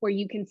map where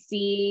you can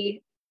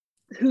see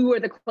who are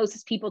the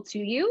closest people to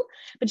you,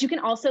 but you can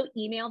also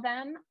email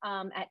them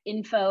at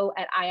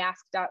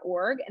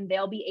info@iasc.org, and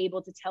they'll be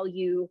able to tell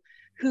you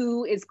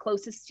who is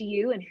closest to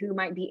you and who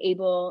might be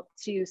able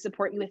to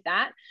support you with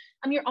that.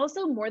 You're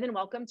also more than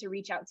welcome to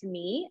reach out to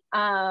me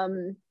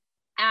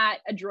at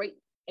Adroit,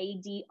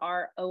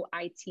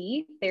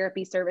 ADROIT,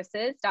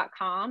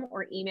 therapyservices.com,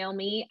 or email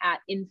me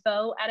at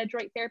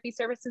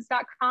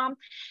info@adroittherapyservices.com.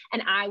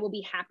 And I will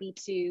be happy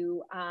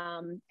to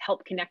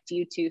help connect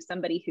you to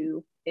somebody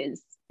who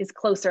is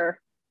closer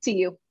to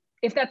you,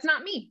 if that's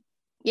not me.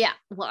 Yeah.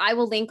 Well, I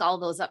will link all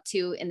those up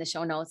too in the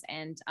show notes.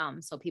 And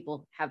so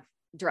people have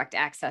direct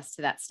access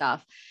to that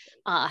stuff.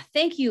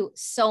 Thank you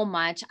so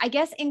much. I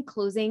guess in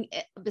closing,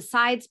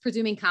 besides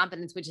presuming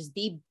competence, which is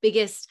the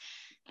biggest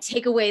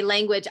takeaway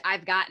language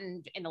I've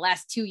gotten in the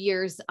last 2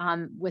 years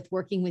with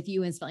working with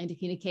you and Spelling to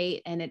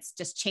Communicate, and it's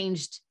just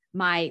changed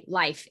my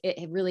life.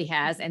 It really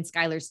has, and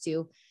Skylar's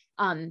too.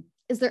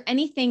 Is there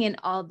anything in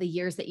all the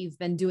years that you've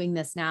been doing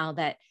this now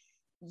that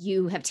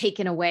you have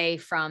taken away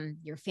from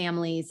your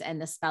families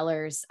and the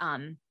spellers,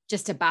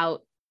 just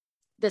about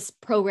this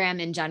program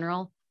in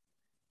general?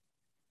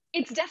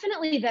 It's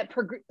definitely that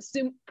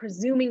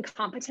presuming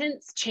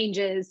competence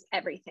changes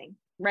everything,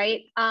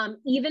 right?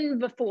 Even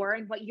before,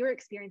 and what you're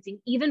experiencing,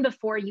 even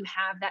before you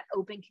have that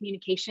open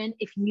communication,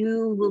 if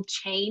you will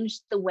change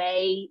the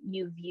way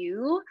you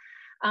view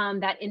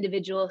that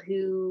individual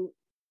who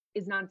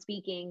is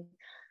non-speaking,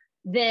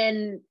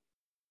 then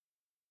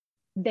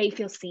they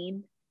feel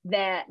seen.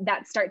 That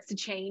starts to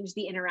change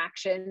the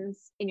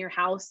interactions in your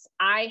house.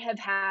 I have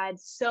had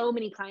so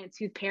many clients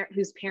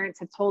whose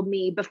parents have told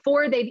me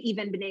before they've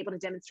even been able to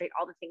demonstrate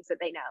all the things that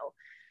they know,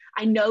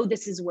 I know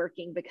this is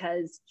working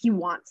because he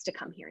wants to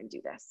come here and do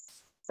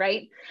this,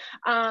 right?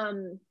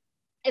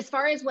 As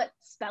far as what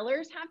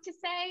spellers have to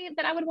say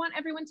that I would want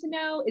everyone to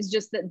know is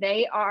just that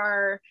they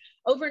are,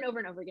 over and over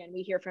and over again,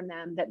 we hear from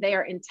them that they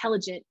are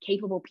intelligent,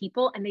 capable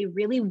people, and they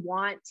really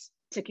want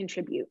to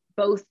contribute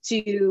both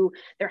to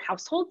their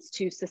households,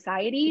 to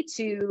society,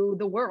 to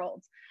the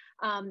world.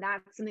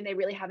 That's something they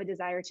really have a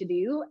desire to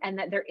do, and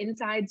that their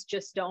insides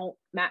just don't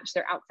match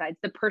their outsides.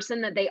 The person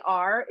that they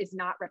are is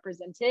not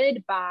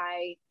represented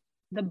by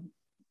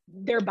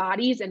their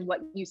bodies and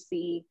what you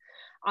see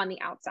on the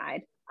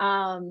outside.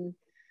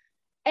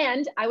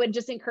 And I would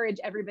just encourage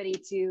everybody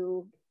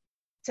to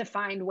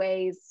find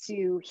ways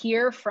to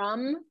hear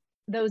from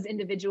those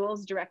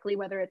individuals directly,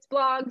 whether it's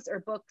blogs or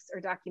books or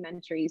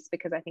documentaries,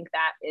 because I think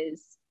that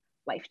is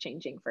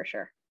life-changing for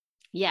sure.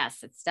 Yes,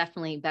 it's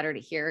definitely better to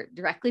hear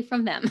directly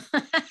from them.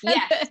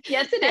 Yes,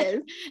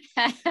 it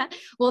is.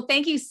 Well,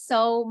 thank you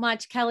so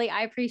much, Kelly.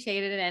 I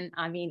appreciate it. And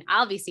I mean,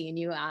 I'll be seeing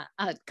you a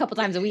couple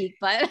times a week,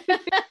 but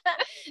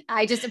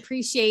I just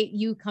appreciate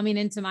you coming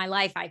into my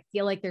life. I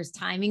feel like there's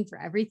timing for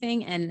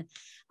everything. And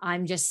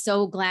I'm just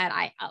so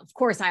glad. Of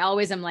course, I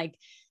always am like,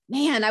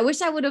 man, I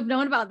wish I would have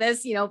known about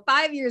this,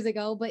 5 years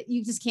ago, but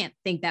you just can't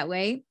think that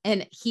way.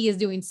 And he is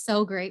doing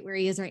so great where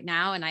he is right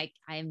now. And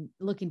I'm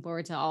looking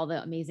forward to all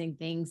the amazing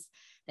things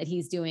that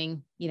he's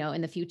doing,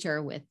 in the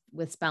future with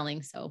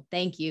spelling. So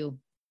thank you.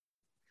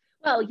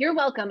 Well, you're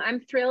welcome. I'm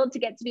thrilled to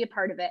get to be a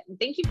part of it. And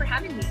thank you for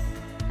having me.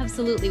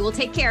 Absolutely. Well,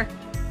 take care.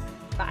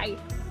 Bye.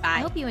 Bye. I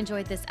hope you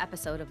enjoyed this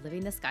episode of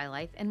Living the Sky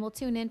Life, and we'll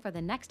tune in for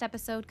the next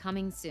episode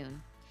coming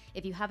soon.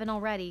 If you haven't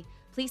already,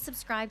 please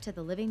subscribe to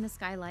the Living the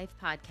Sky Life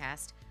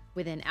podcast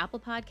within Apple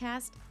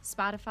Podcast,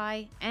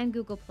 Spotify, and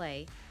Google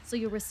Play, so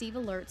you'll receive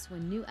alerts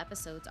when new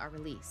episodes are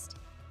released.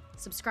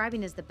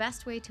 Subscribing is the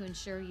best way to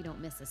ensure you don't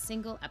miss a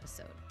single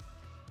episode.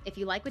 If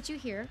you like what you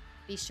hear,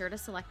 be sure to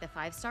select the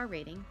 5-star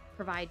rating,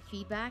 provide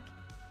feedback,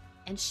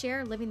 and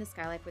share Living the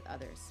Sky Life with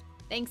others.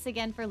 Thanks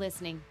again for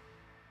listening.